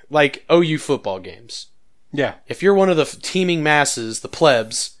OU football games. Yeah. If you're one of the teeming masses, the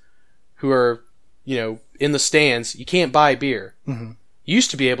plebs, who are in the stands, you can't buy beer. Mm-hmm. You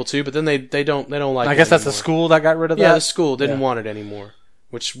used to be able to, but then they don't like. I guess that's the school that got rid of that. Yeah, the school didn't want it anymore.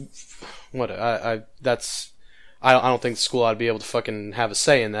 Which, I don't think the school ought to be able to fucking have a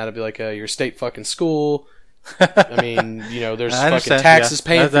say in that. I'd be like, you're a state fucking school. I mean, there's fucking taxes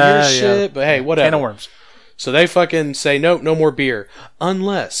paying for your shit, but hey, whatever. Can of worms. So they fucking say, nope, no more beer.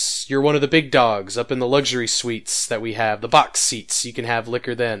 Unless you're one of the big dogs up in the luxury suites that we have, the box seats, you can have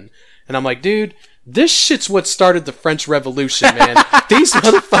liquor then. And I'm like, dude, this shit's what started the French Revolution, man. These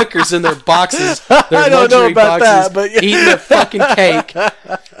motherfuckers in their boxes, their I don't know luxury about boxes, that, but yeah. eating their fucking cake,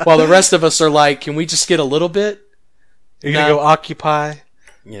 while the rest of us are like, can we just get a little bit? You're going to go Occupy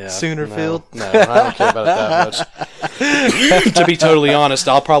Yeah, Soonerfield? No, I don't care about it that much. To be totally honest,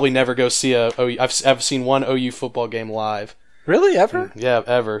 I'll probably never go see I've seen one OU football game live. Really? Ever? Yeah,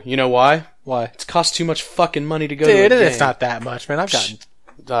 ever. You know why? Why? It's cost too much fucking money to go to a Dude, game. it's not that much, man. I've gotten...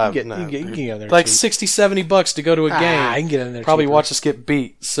 You can get in there like cheap. $60-$70 to go to a game. I can get in there Probably cheaper. watch us get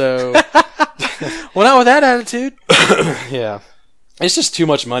beat. So Well, not with that attitude. yeah, it's just too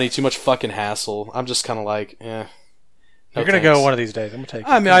much money, too much fucking hassle. I'm just kind of like, eh. You're going to go one of these days. I'm going to take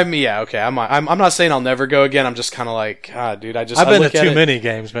you. I mean, yeah, okay. I'm not saying I'll never go again. I'm just kind of like, dude. I've been to too many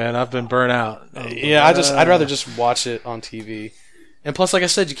games, man. I've been burnt out. Yeah, I'd rather just watch it on TV. And plus, like I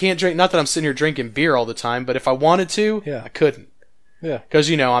said, you can't drink. Not that I'm sitting here drinking beer all the time, but if I wanted to, Yeah. I couldn't. Yeah.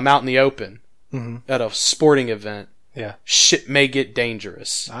 Because I'm out in the open at a sporting event. Yeah. Shit may get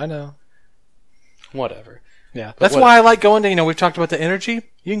dangerous. I know. Whatever. Yeah. That's why I like going to, we've talked about the energy.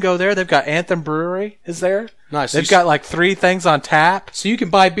 You can go there. They've got Anthem Brewery is there. Nice. They've got like 3 things on tap. So you can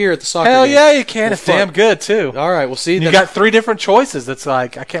buy beer at the soccer Hell game. yeah, you can. Well, It's damn good too. All right. Well, see, You got 3 different choices. It's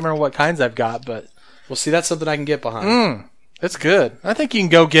like, I can't remember what kinds I've got, but that's something I can get behind. it's good. I think you can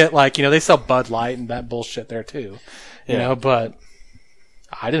go get like, they sell Bud Light and that bullshit there too. Yeah. But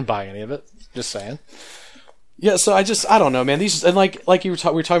I didn't buy any of it. Just saying. Yeah, so I don't know, man. These and like we were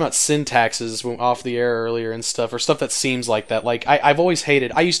talking about sin taxes off the air earlier and stuff, or stuff that seems like that. Like I've always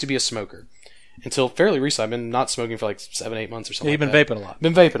hated. I used to be a smoker until fairly recently. I've been not smoking for like 7-8 months or something. You've been like vaping a lot.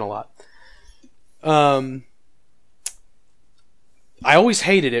 Been vaping a lot. I always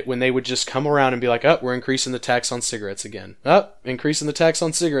hated it when they would just come around and be like, "Oh, we're increasing the tax on cigarettes again. Oh, increasing the tax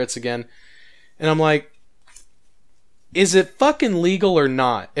on cigarettes again," and I'm like. Is it fucking legal or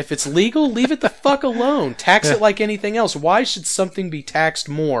not? If it's legal, leave it the fuck alone. Tax it like anything else. Why should something be taxed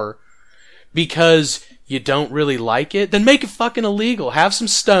more because you don't really like it? Then make it fucking illegal. Have some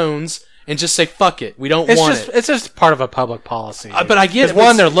stones and just say, fuck it. We don't want it. It's just part of a public policy. But I get it.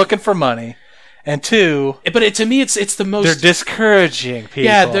 One, they're looking for money. And 2, but to me, it's the most... They're discouraging people.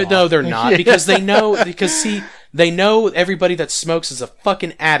 Yeah, they're not. Because they know... They know everybody that smokes is a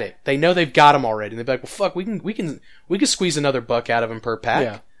fucking addict. They know they've got them already. And they're like, well, fuck, we can squeeze another $1 out of them per pack.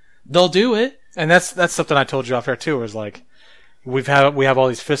 Yeah. They'll do it. And that's something I told you off air too, was like, we have all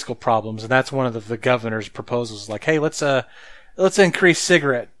these fiscal problems, and that's one of the governor's proposals. Like, hey, let's increase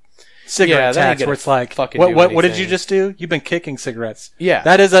cigarette tax, where it's like, what did you just do? You've been kicking cigarettes. Yeah.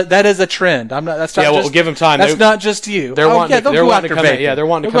 That is a trend. That's not we'll give them time. That's not just you. They're wanting they'll to go come after after vaping. Yeah, they're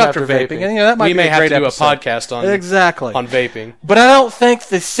wanting to They'll come after vaping. And, that might we be may a have great to do episode. a podcast on vaping. But I don't think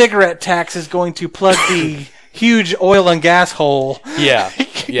the cigarette tax is going to plug the huge oil and gas hole. Yeah.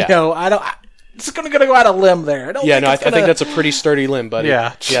 I don't. It's going to go out a limb there. I think that's a pretty sturdy limb, buddy.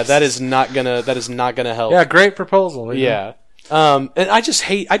 Yeah. Yeah, that is not gonna help. Yeah, great proposal. Yeah. And I just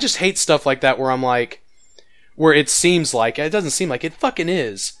hate stuff like that where I'm like, where it seems like, it doesn't seem like, it fucking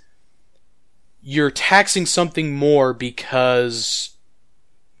is. You're taxing something more because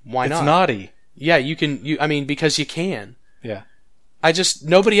why not? It's naughty. Yeah, because you can. Yeah.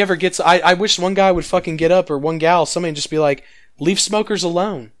 Nobody ever gets, I wish one guy would fucking get up, or one gal, somebody just be like, leave smokers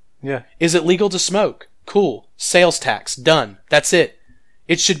alone. Yeah. Is it legal to smoke? Cool. Sales tax. Done. That's it.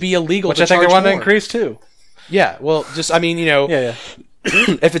 It should be illegal Which to I think charge they want to more. increase too. Yeah, well, Yeah.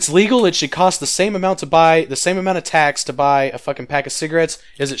 if it's legal, it should cost the same amount of tax to buy a fucking pack of cigarettes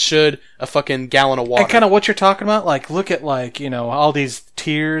as it should a fucking gallon of water. And kind of what you're talking about, like, look at, like, all these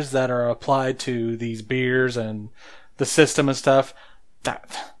tiers that are applied to these beers and the system and stuff.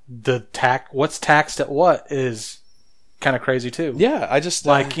 What's taxed at what is kind of crazy too. Yeah, I just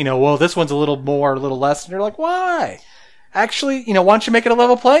like, well, this one's a little more, a little less, and you're like, why? Actually, why don't you make it a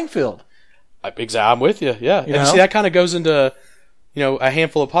level playing field? I'm with you. Yeah, and see, that kind of goes into, a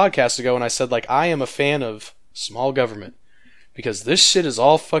handful of podcasts ago when I said, like, I am a fan of small government because this shit is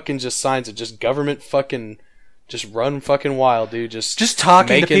all fucking just signs of just government fucking just run fucking wild, dude. Just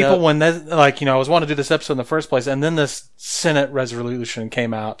talking to people when that, like, I was wanting to do this episode in the first place, and then this Senate resolution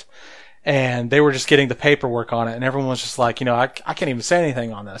came out, and they were just getting the paperwork on it, and everyone was just like, I can't even say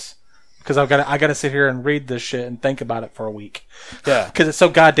anything on this because I got to sit here and read this shit and think about it for a week. Yeah, because it's so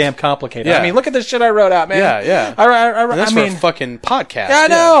goddamn complicated. Yeah. I mean, look at this shit I wrote out, man. Yeah. And that's for a fucking podcast. Yeah, I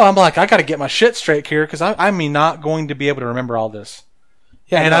know. I'm like, I got to get my shit straight here because I'm not going to be able to remember all this.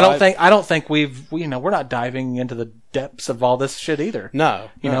 Yeah, and no, I don't think we're not diving into the depths of all this shit either. No.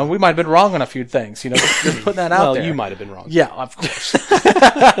 You know, we might have been wrong on a few things, just putting that out there. Well, you might have been wrong. Yeah, of course.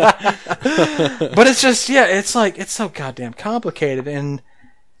 But it's just, it's like, it's so goddamn complicated, and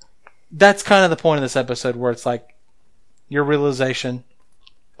that's kind of the point of this episode where it's like, your realization,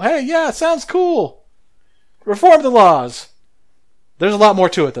 hey, yeah, sounds cool. Reform the laws. There's a lot more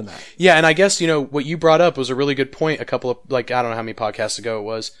to it than that. Yeah, and I guess, what you brought up was a really good point a couple of, I don't know how many podcasts ago it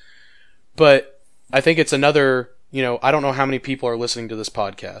was, but I think it's another, I don't know how many people are listening to this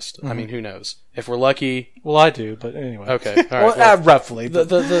podcast. Mm-hmm. I mean, who knows? If we're lucky. Well, I do, but anyway. Okay. All right. Well, roughly.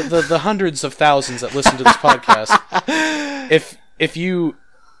 The hundreds of thousands that listen to this podcast,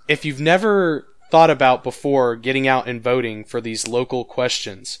 if you've never thought about before getting out and voting for these local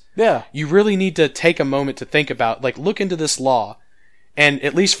questions, yeah, you really need to take a moment to think about, look into this law. And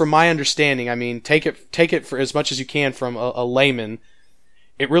at least from my understanding, I mean, take it for as much as you can from a layman.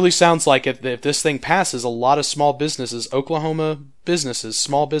 It really sounds like if this thing passes, a lot of small businesses, Oklahoma businesses,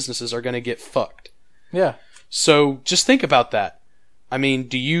 small businesses are going to get fucked. Yeah. So just think about that. I mean,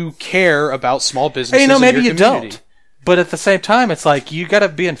 do you care about small businesses? Hey, maybe in your you community? don't. But at the same time, it's like, you got to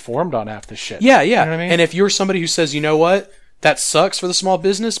be informed on half this shit. Yeah. You know what I mean? And if you're somebody who says, you know what, that sucks for the small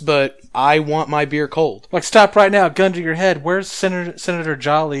business, but I want my beer cold. Like, stop right now, gun to your head. Where's Senator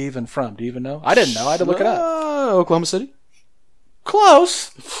Jolly even from? Do you even know? I didn't know. I had to look it up. Oklahoma City.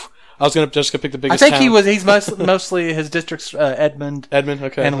 Close. I was just gonna pick the biggest. I think town. he's mostly his district's Edmond. Edmond,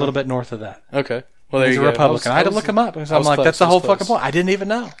 okay, and a little bit north of that. Okay, well there he's you a go. Republican. I had to look him up because I'm like, close, that's the whole close. fucking point. I didn't even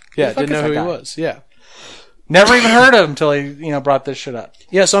know. Yeah, didn't know who he was. Yeah, never even heard of him until he brought this shit up.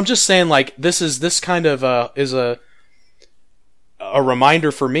 Yeah, so I'm just saying, this kind of is a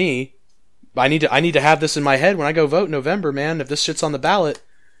reminder for me. I need to have this in my head when I go vote in November, man. If this shit's on the ballot,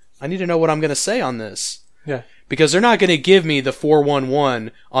 I need to know what I'm gonna say on this. Yeah. Because they're not going to give me the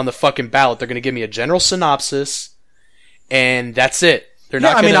 411 on the fucking ballot. They're going to give me a general synopsis, and that's it. They're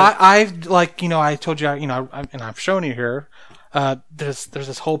not. I mean, gonna... I told you, and I've shown you here. There's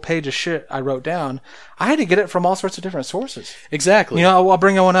this whole page of shit I wrote down. I had to get it from all sorts of different sources. Exactly. I'll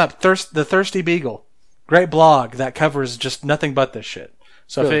bring one up. The Thirsty Beagle, great blog that covers just nothing but this shit.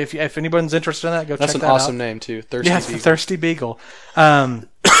 So really? if anyone's interested in that, go check that out. That's an awesome name too. Thirsty Beagle. The Thirsty Beagle.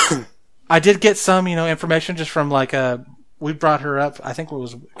 I did get some, information just from we brought her up. I think it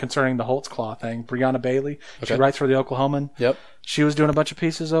was concerning the Holtzclaw thing. Brianna Bailey. Okay. She writes for the Oklahoman. Yep. She was doing a bunch of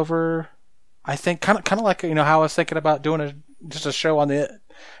pieces over, I think, kind of like how I was thinking about doing just a show on the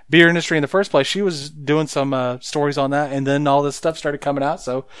beer industry in the first place. She was doing some stories on that, and then all this stuff started coming out,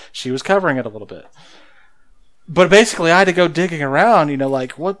 so she was covering it a little bit. But basically, I had to go digging around.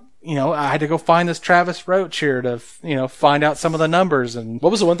 What. I had to go find this Travis Roach here to, find out some of the numbers. And what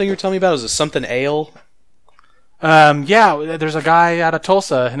was the one thing you were telling me about? Was it something ale? Yeah, there's a guy out of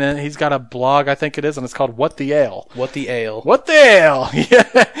Tulsa, and then he's got a blog, I think it is, and it's called What the Ale. What the Ale. What the Ale.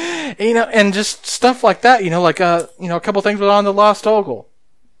 Yeah. And just stuff like that, a couple things on the Lost Ogle.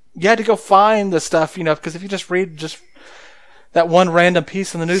 You had to go find the stuff, because if you just read just that one random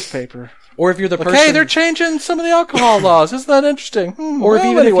piece in the newspaper. Or if you're the person... Hey, they're changing some of the alcohol laws. Isn't that interesting? Or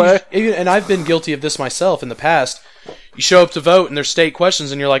if and I've been guilty of this myself in the past. You show up to vote and there's state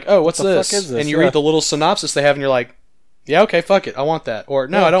questions and you're like, oh, what's this? Fuck is this? And you read the little synopsis they have and you're like, yeah, okay, fuck it. I want that. Or,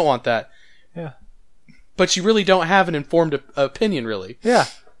 no, I don't want that. Yeah. But you really don't have an informed opinion, really. Yeah.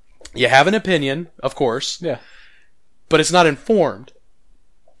 You have an opinion, of course. Yeah. But it's not informed.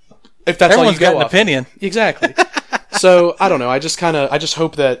 If that's Everyone's all you go got an opinion. Exactly. So, I don't know. I just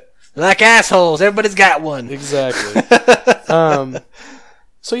hope that... Like assholes. Everybody's got one. Exactly.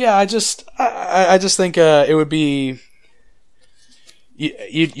 So yeah, I just think it would be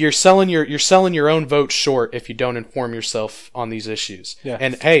you're selling your own vote short if you don't inform yourself on these issues. Yeah.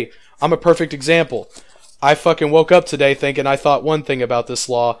 And hey, I'm a perfect example. I fucking woke up today thinking I thought one thing about this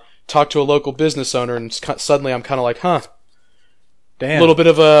law, talked to a local business owner, and suddenly I'm kind of like, huh. Damn. A little bit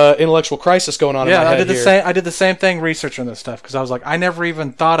of a intellectual crisis going on in my head here. I did the same thing researching this stuff because I was like, I never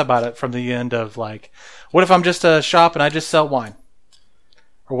even thought about it from the end of what if I'm just a shop and I just sell wine,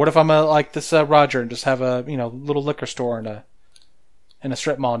 or what if I'm like this Roger and just have a little liquor store in a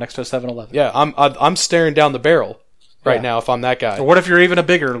strip mall next to a 7-Eleven. Yeah, I'm staring down the barrel right now if I'm that guy. Or what if you're even a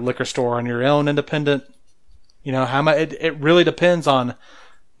bigger liquor store on your own independent? How much? It really depends on,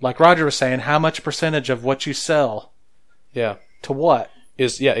 like Roger was saying, how much percentage of what you sell. Yeah. To what?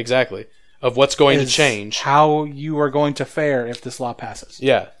 Exactly. Of what's going to change. How you are going to fare if this law passes.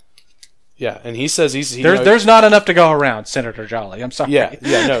 Yeah. Yeah, and he says there's not enough to go around, Senator Jolly. I'm sorry. Yeah,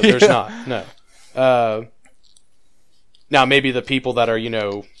 no, there's not. No. Now, maybe the people that are,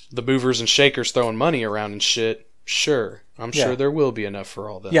 the movers and shakers throwing money around and shit, Sure. I'm sure there will be enough for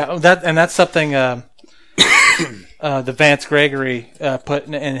all that. Yeah, that's something the Vance Gregory put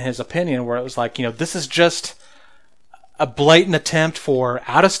in his opinion, where it was like, this is just a blatant attempt for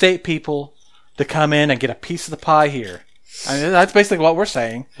out-of-state people to come in and get a piece of the pie here. I mean, that's basically what we're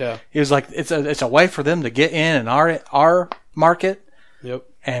saying. Yeah. He was like, it's a way for them to get in our market. Yep.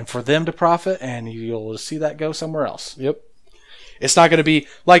 And for them to profit, and you'll see that go somewhere else. Yep. It's not going to be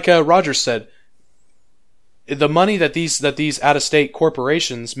like Roger said. The money that these out-of-state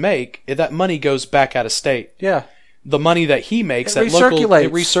corporations make, that money goes back out of state. Yeah. The money that he makes, it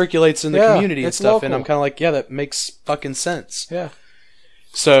recirculates in the community and stuff. Local. And I'm kind of like, yeah, that makes fucking sense. Yeah.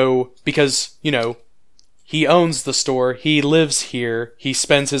 So, because, he owns the store, he lives here, he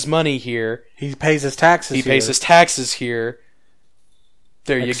spends his money here. He pays his taxes here. He pays his taxes here.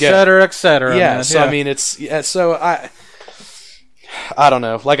 There you go. Et cetera. Yeah, man. so yeah. I mean, I don't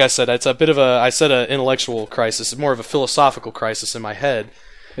know. Like I said, it's a bit of an intellectual crisis. It's more of a philosophical crisis in my head.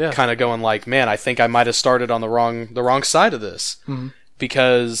 Yeah. Kind of going like, man, I think I might have started on the wrong side of this. Mm-hmm.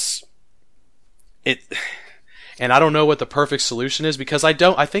 Because and I don't know what the perfect solution is, because I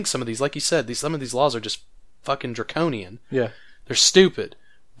think some of these, like you said, some of these laws are just fucking draconian. Yeah. They're stupid.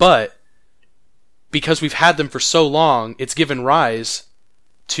 But because we've had them for so long, it's given rise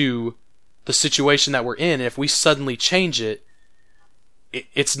to the situation that we're in. And if we suddenly change it,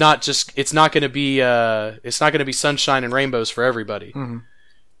 it's not going to be sunshine and rainbows for everybody. Mm-hmm.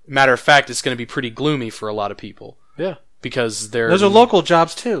 Matter of fact, it's going to be pretty gloomy for a lot of people. Yeah. Because those are local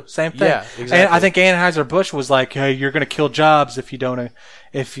jobs too. Same thing. Yeah, exactly. And I think Anheuser-Busch was like, "Hey, you're going to kill jobs if you don't,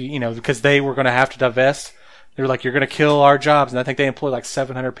 because they were going to have to divest. They were like, you're going to kill our jobs." And I think they employ like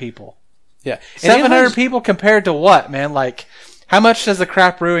 700 people. Yeah, 700 people compared to what, man? Like, how much does the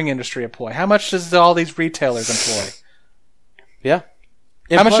craft brewing industry employ? How much does all these retailers employ? Yeah.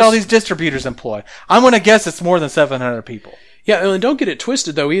 How much do all these distributors employ? I'm going to guess it's more than 700 people. Yeah, and don't get it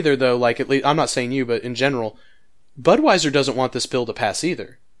twisted though. Like, at least I'm not saying you, but in general, Budweiser doesn't want this bill to pass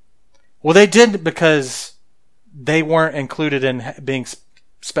either. Well, they didn't, because they weren't included in being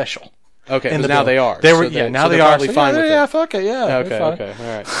special. Okay, but now they are. Now they are. So fine with it. Yeah, fuck it. Yeah. Okay, all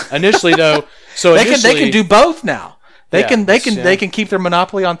right. Initially, though, they can do both now. They can keep their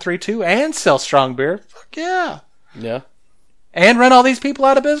monopoly on 3-2 and sell strong beer. Fuck yeah. Yeah. And run all these people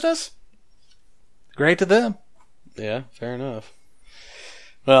out of business. Great to them. Yeah, fair enough.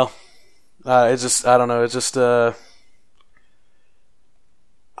 Well, I don't know.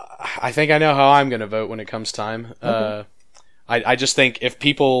 I think I know how I'm going to vote when it comes time. Okay. I just think if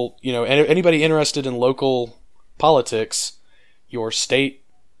people, anybody interested in local politics, your state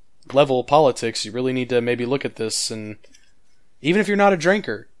level politics, you really need to maybe look at this. And even if you're not a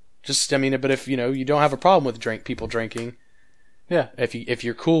drinker, but if, you don't have a problem with people drinking. Yeah. If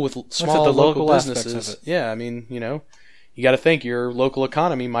you're cool with small local businesses, yeah, you got to think your local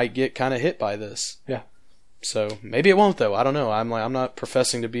economy might get kind of hit by this. Yeah. So maybe it won't though. I don't know. I'm not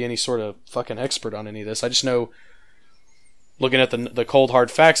professing to be any sort of fucking expert on any of this. I just know, looking at the cold hard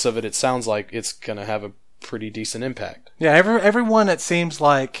facts of it, it sounds like it's gonna have a pretty decent impact. Yeah. Everyone, it seems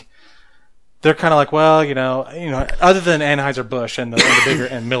like they're kind of like, well, other than Anheuser-Busch and the bigger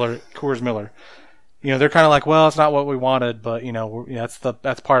and Coors Miller. They're kind of like, well, it's not what we wanted, but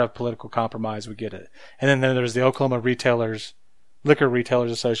that's part of political compromise. We get it. And then there's the Oklahoma Liquor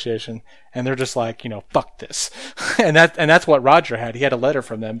Retailers Association, and they're just like, fuck this. and that's what Roger had. He had a letter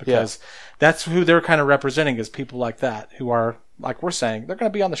from them because that's who they're kind of representing, is people like that who are, like we're saying, they're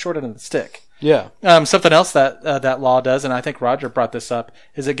going to be on the short end of the stick. Yeah. Something else that law does, and I think Roger brought this up,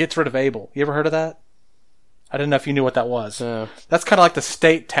 is it gets rid of ABLE. You ever heard of that? I didn't know if you knew what that was. That's kind of like the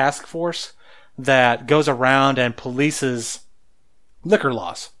state task force that goes around and polices liquor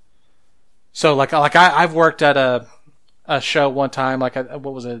laws. So I've worked at a show one time, what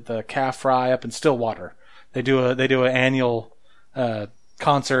was it, the Calf Fry up in Stillwater. They do an annual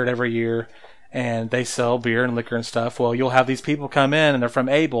concert every year, and they sell beer and liquor and stuff. Well, you'll have these people come in, and they're from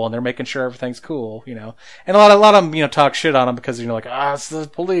ABLE, and they're making sure everything's cool, And a lot of them, talk shit on them because it's the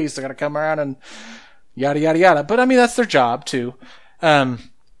police. They're gonna come around and yada yada yada. But that's their job too.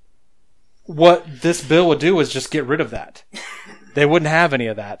 What this bill would do is just get rid of that. They wouldn't have any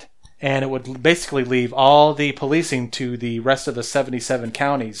of that. And it would basically leave all the policing to the rest of the 77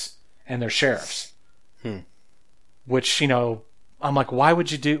 counties and their sheriffs. Which, I'm like, why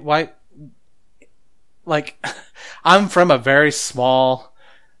would you do... Why? Like, I'm from a very small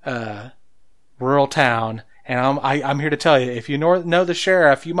rural town, and I'm here to tell you, if you know the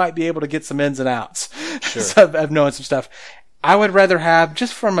sheriff, you might be able to get some ins and outs. Sure. Of knowing some stuff. I would rather have,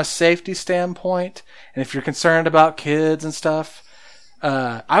 just from a safety standpoint, and if you're concerned about kids and stuff,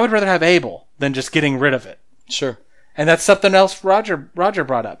 I would rather have ABLE than just getting rid of it. Sure. And that's something else Roger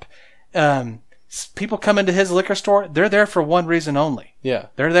brought up. People come into his liquor store, they're there for one reason only. Yeah.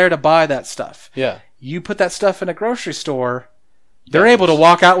 They're there to buy that stuff. Yeah. You put that stuff in a grocery store, they're able to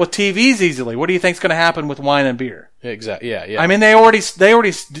walk out with TVs easily. What do you think's going to happen with wine and beer? Exactly. Yeah. Yeah. I mean, they already.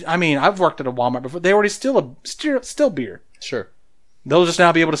 I mean, I've worked at a Walmart before. They already still beer. Sure. They'll just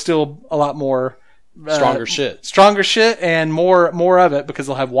now be able to steal a lot more stronger shit, and more of it because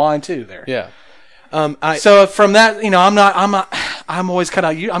they'll have wine too there. Yeah. So from that, I'm always kind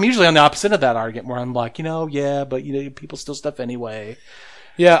of. I'm usually on the opposite of that argument where I'm like, but people steal stuff anyway.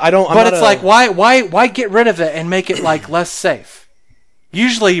 Yeah, I don't. But it's like, why get rid of it and make it like less safe?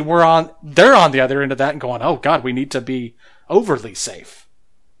 Usually they're on the other end of that and going, oh God, we need to be overly safe.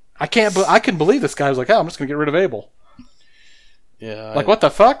 I can believe this guy was like, oh, I'm just going to get rid of Abel. Yeah. Like, what the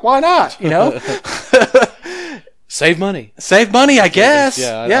fuck? Why not? Save money. Save money, I guess.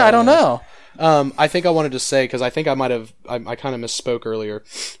 Yeah, I don't know. I think I wanted to say, because I think I might have, I kind of misspoke earlier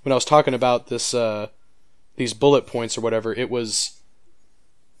when I was talking about this, these bullet points or whatever. It was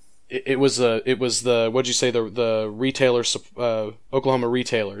the what'd you say, the retailers, Oklahoma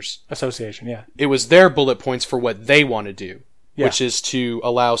Retailers Association. Yeah, it was their bullet points for what they want to do, yeah. Which is to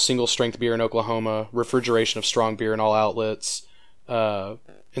allow single strength beer in Oklahoma, refrigeration of strong beer in all outlets, and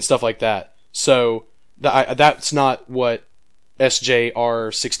stuff like that. So that's not what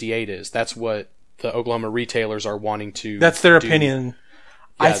SJR 68 is. That's what the Oklahoma Retailers are wanting to. That's their opinion.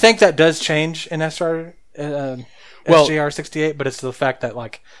 Yeah. I think that does change in SJR 68, but it's the fact that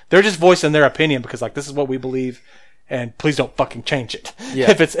like they're just voicing their opinion because like this is what we believe, and please don't fucking change it.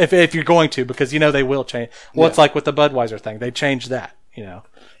 Yeah. if you're going to, because they will change. Well, It's like with the Budweiser thing, they changed that.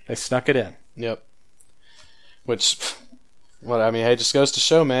 They snuck it in. Yep. Which, it just goes to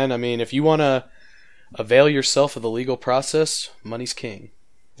show, man. I mean, if you want to avail yourself of the legal process, money's king.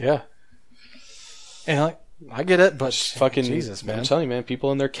 Yeah. And I get it, but fucking Jesus, man. I'm telling you, man,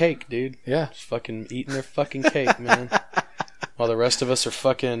 people in their cake, dude. Yeah. Just fucking eating their fucking cake, man. While the rest of us are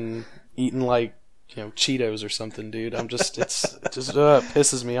fucking eating like, Cheetos or something, dude. It just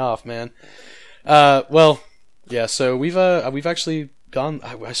pisses me off, man. Well, yeah, so we've actually gone,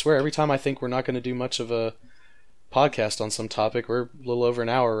 I swear, every time I think we're not going to do much of a podcast on some topic, we're a little over an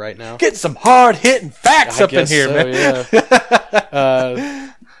hour right now. Getting some hard-hitting facts up in here, man.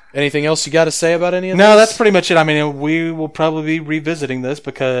 Yeah. Anything else you got to say about any of this? No, that's pretty much it. I mean, we will probably be revisiting this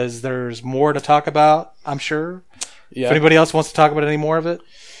because there's more to talk about, I'm sure. Yeah. If anybody else wants to talk about any more of it.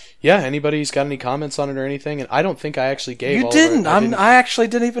 Yeah, anybody's got any comments on it or anything? And I don't think I actually gave You didn't. I actually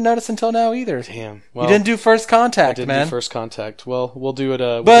didn't even notice until now either. Damn. Well, you didn't do first contact, man. I didn't do first contact. Well, we'll do it.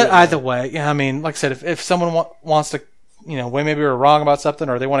 Either way, yeah, I mean, like I said, if someone wants to, maybe we were wrong about something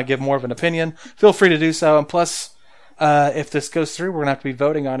or they want to give more of an opinion, feel free to do so. And plus, if this goes through, we're going to have to be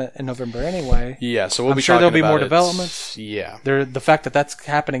voting on it in November anyway. Yeah, so we'll I'm be sure talking there'll be about more it. developments. Yeah. The fact that that's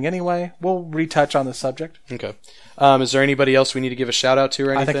happening anyway, we'll retouch on the subject. Okay. Is there anybody else we need to give a shout out to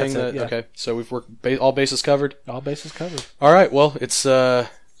or anything? I think that's it, yeah. Okay, so we've worked all bases covered? All bases covered. All right, well, it's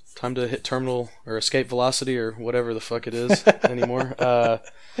time to hit terminal or escape velocity or whatever the fuck it is anymore.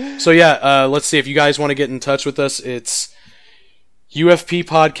 Let's see. If you guys want to get in touch with us, it's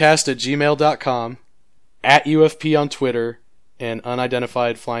ufppodcast@gmail.com, @UFP on Twitter, and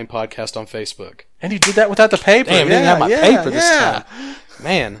Unidentified Flying Podcast on Facebook. And you did that without the paper. Damn, I didn't have my paper this time.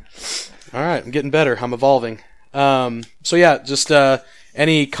 Man. All right, I'm getting better. I'm evolving. Just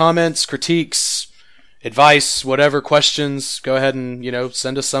any comments, critiques, advice, whatever, questions, go ahead and,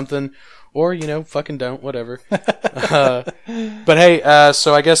 send us something. Or, fucking don't, whatever. But hey,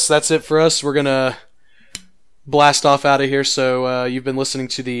 so I guess that's it for us. We're gonna blast off out of here. So you've been listening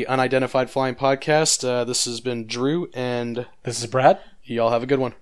to the Unidentified Flying Podcast. This has been Drew, and this is Brad. Y'all have a good one.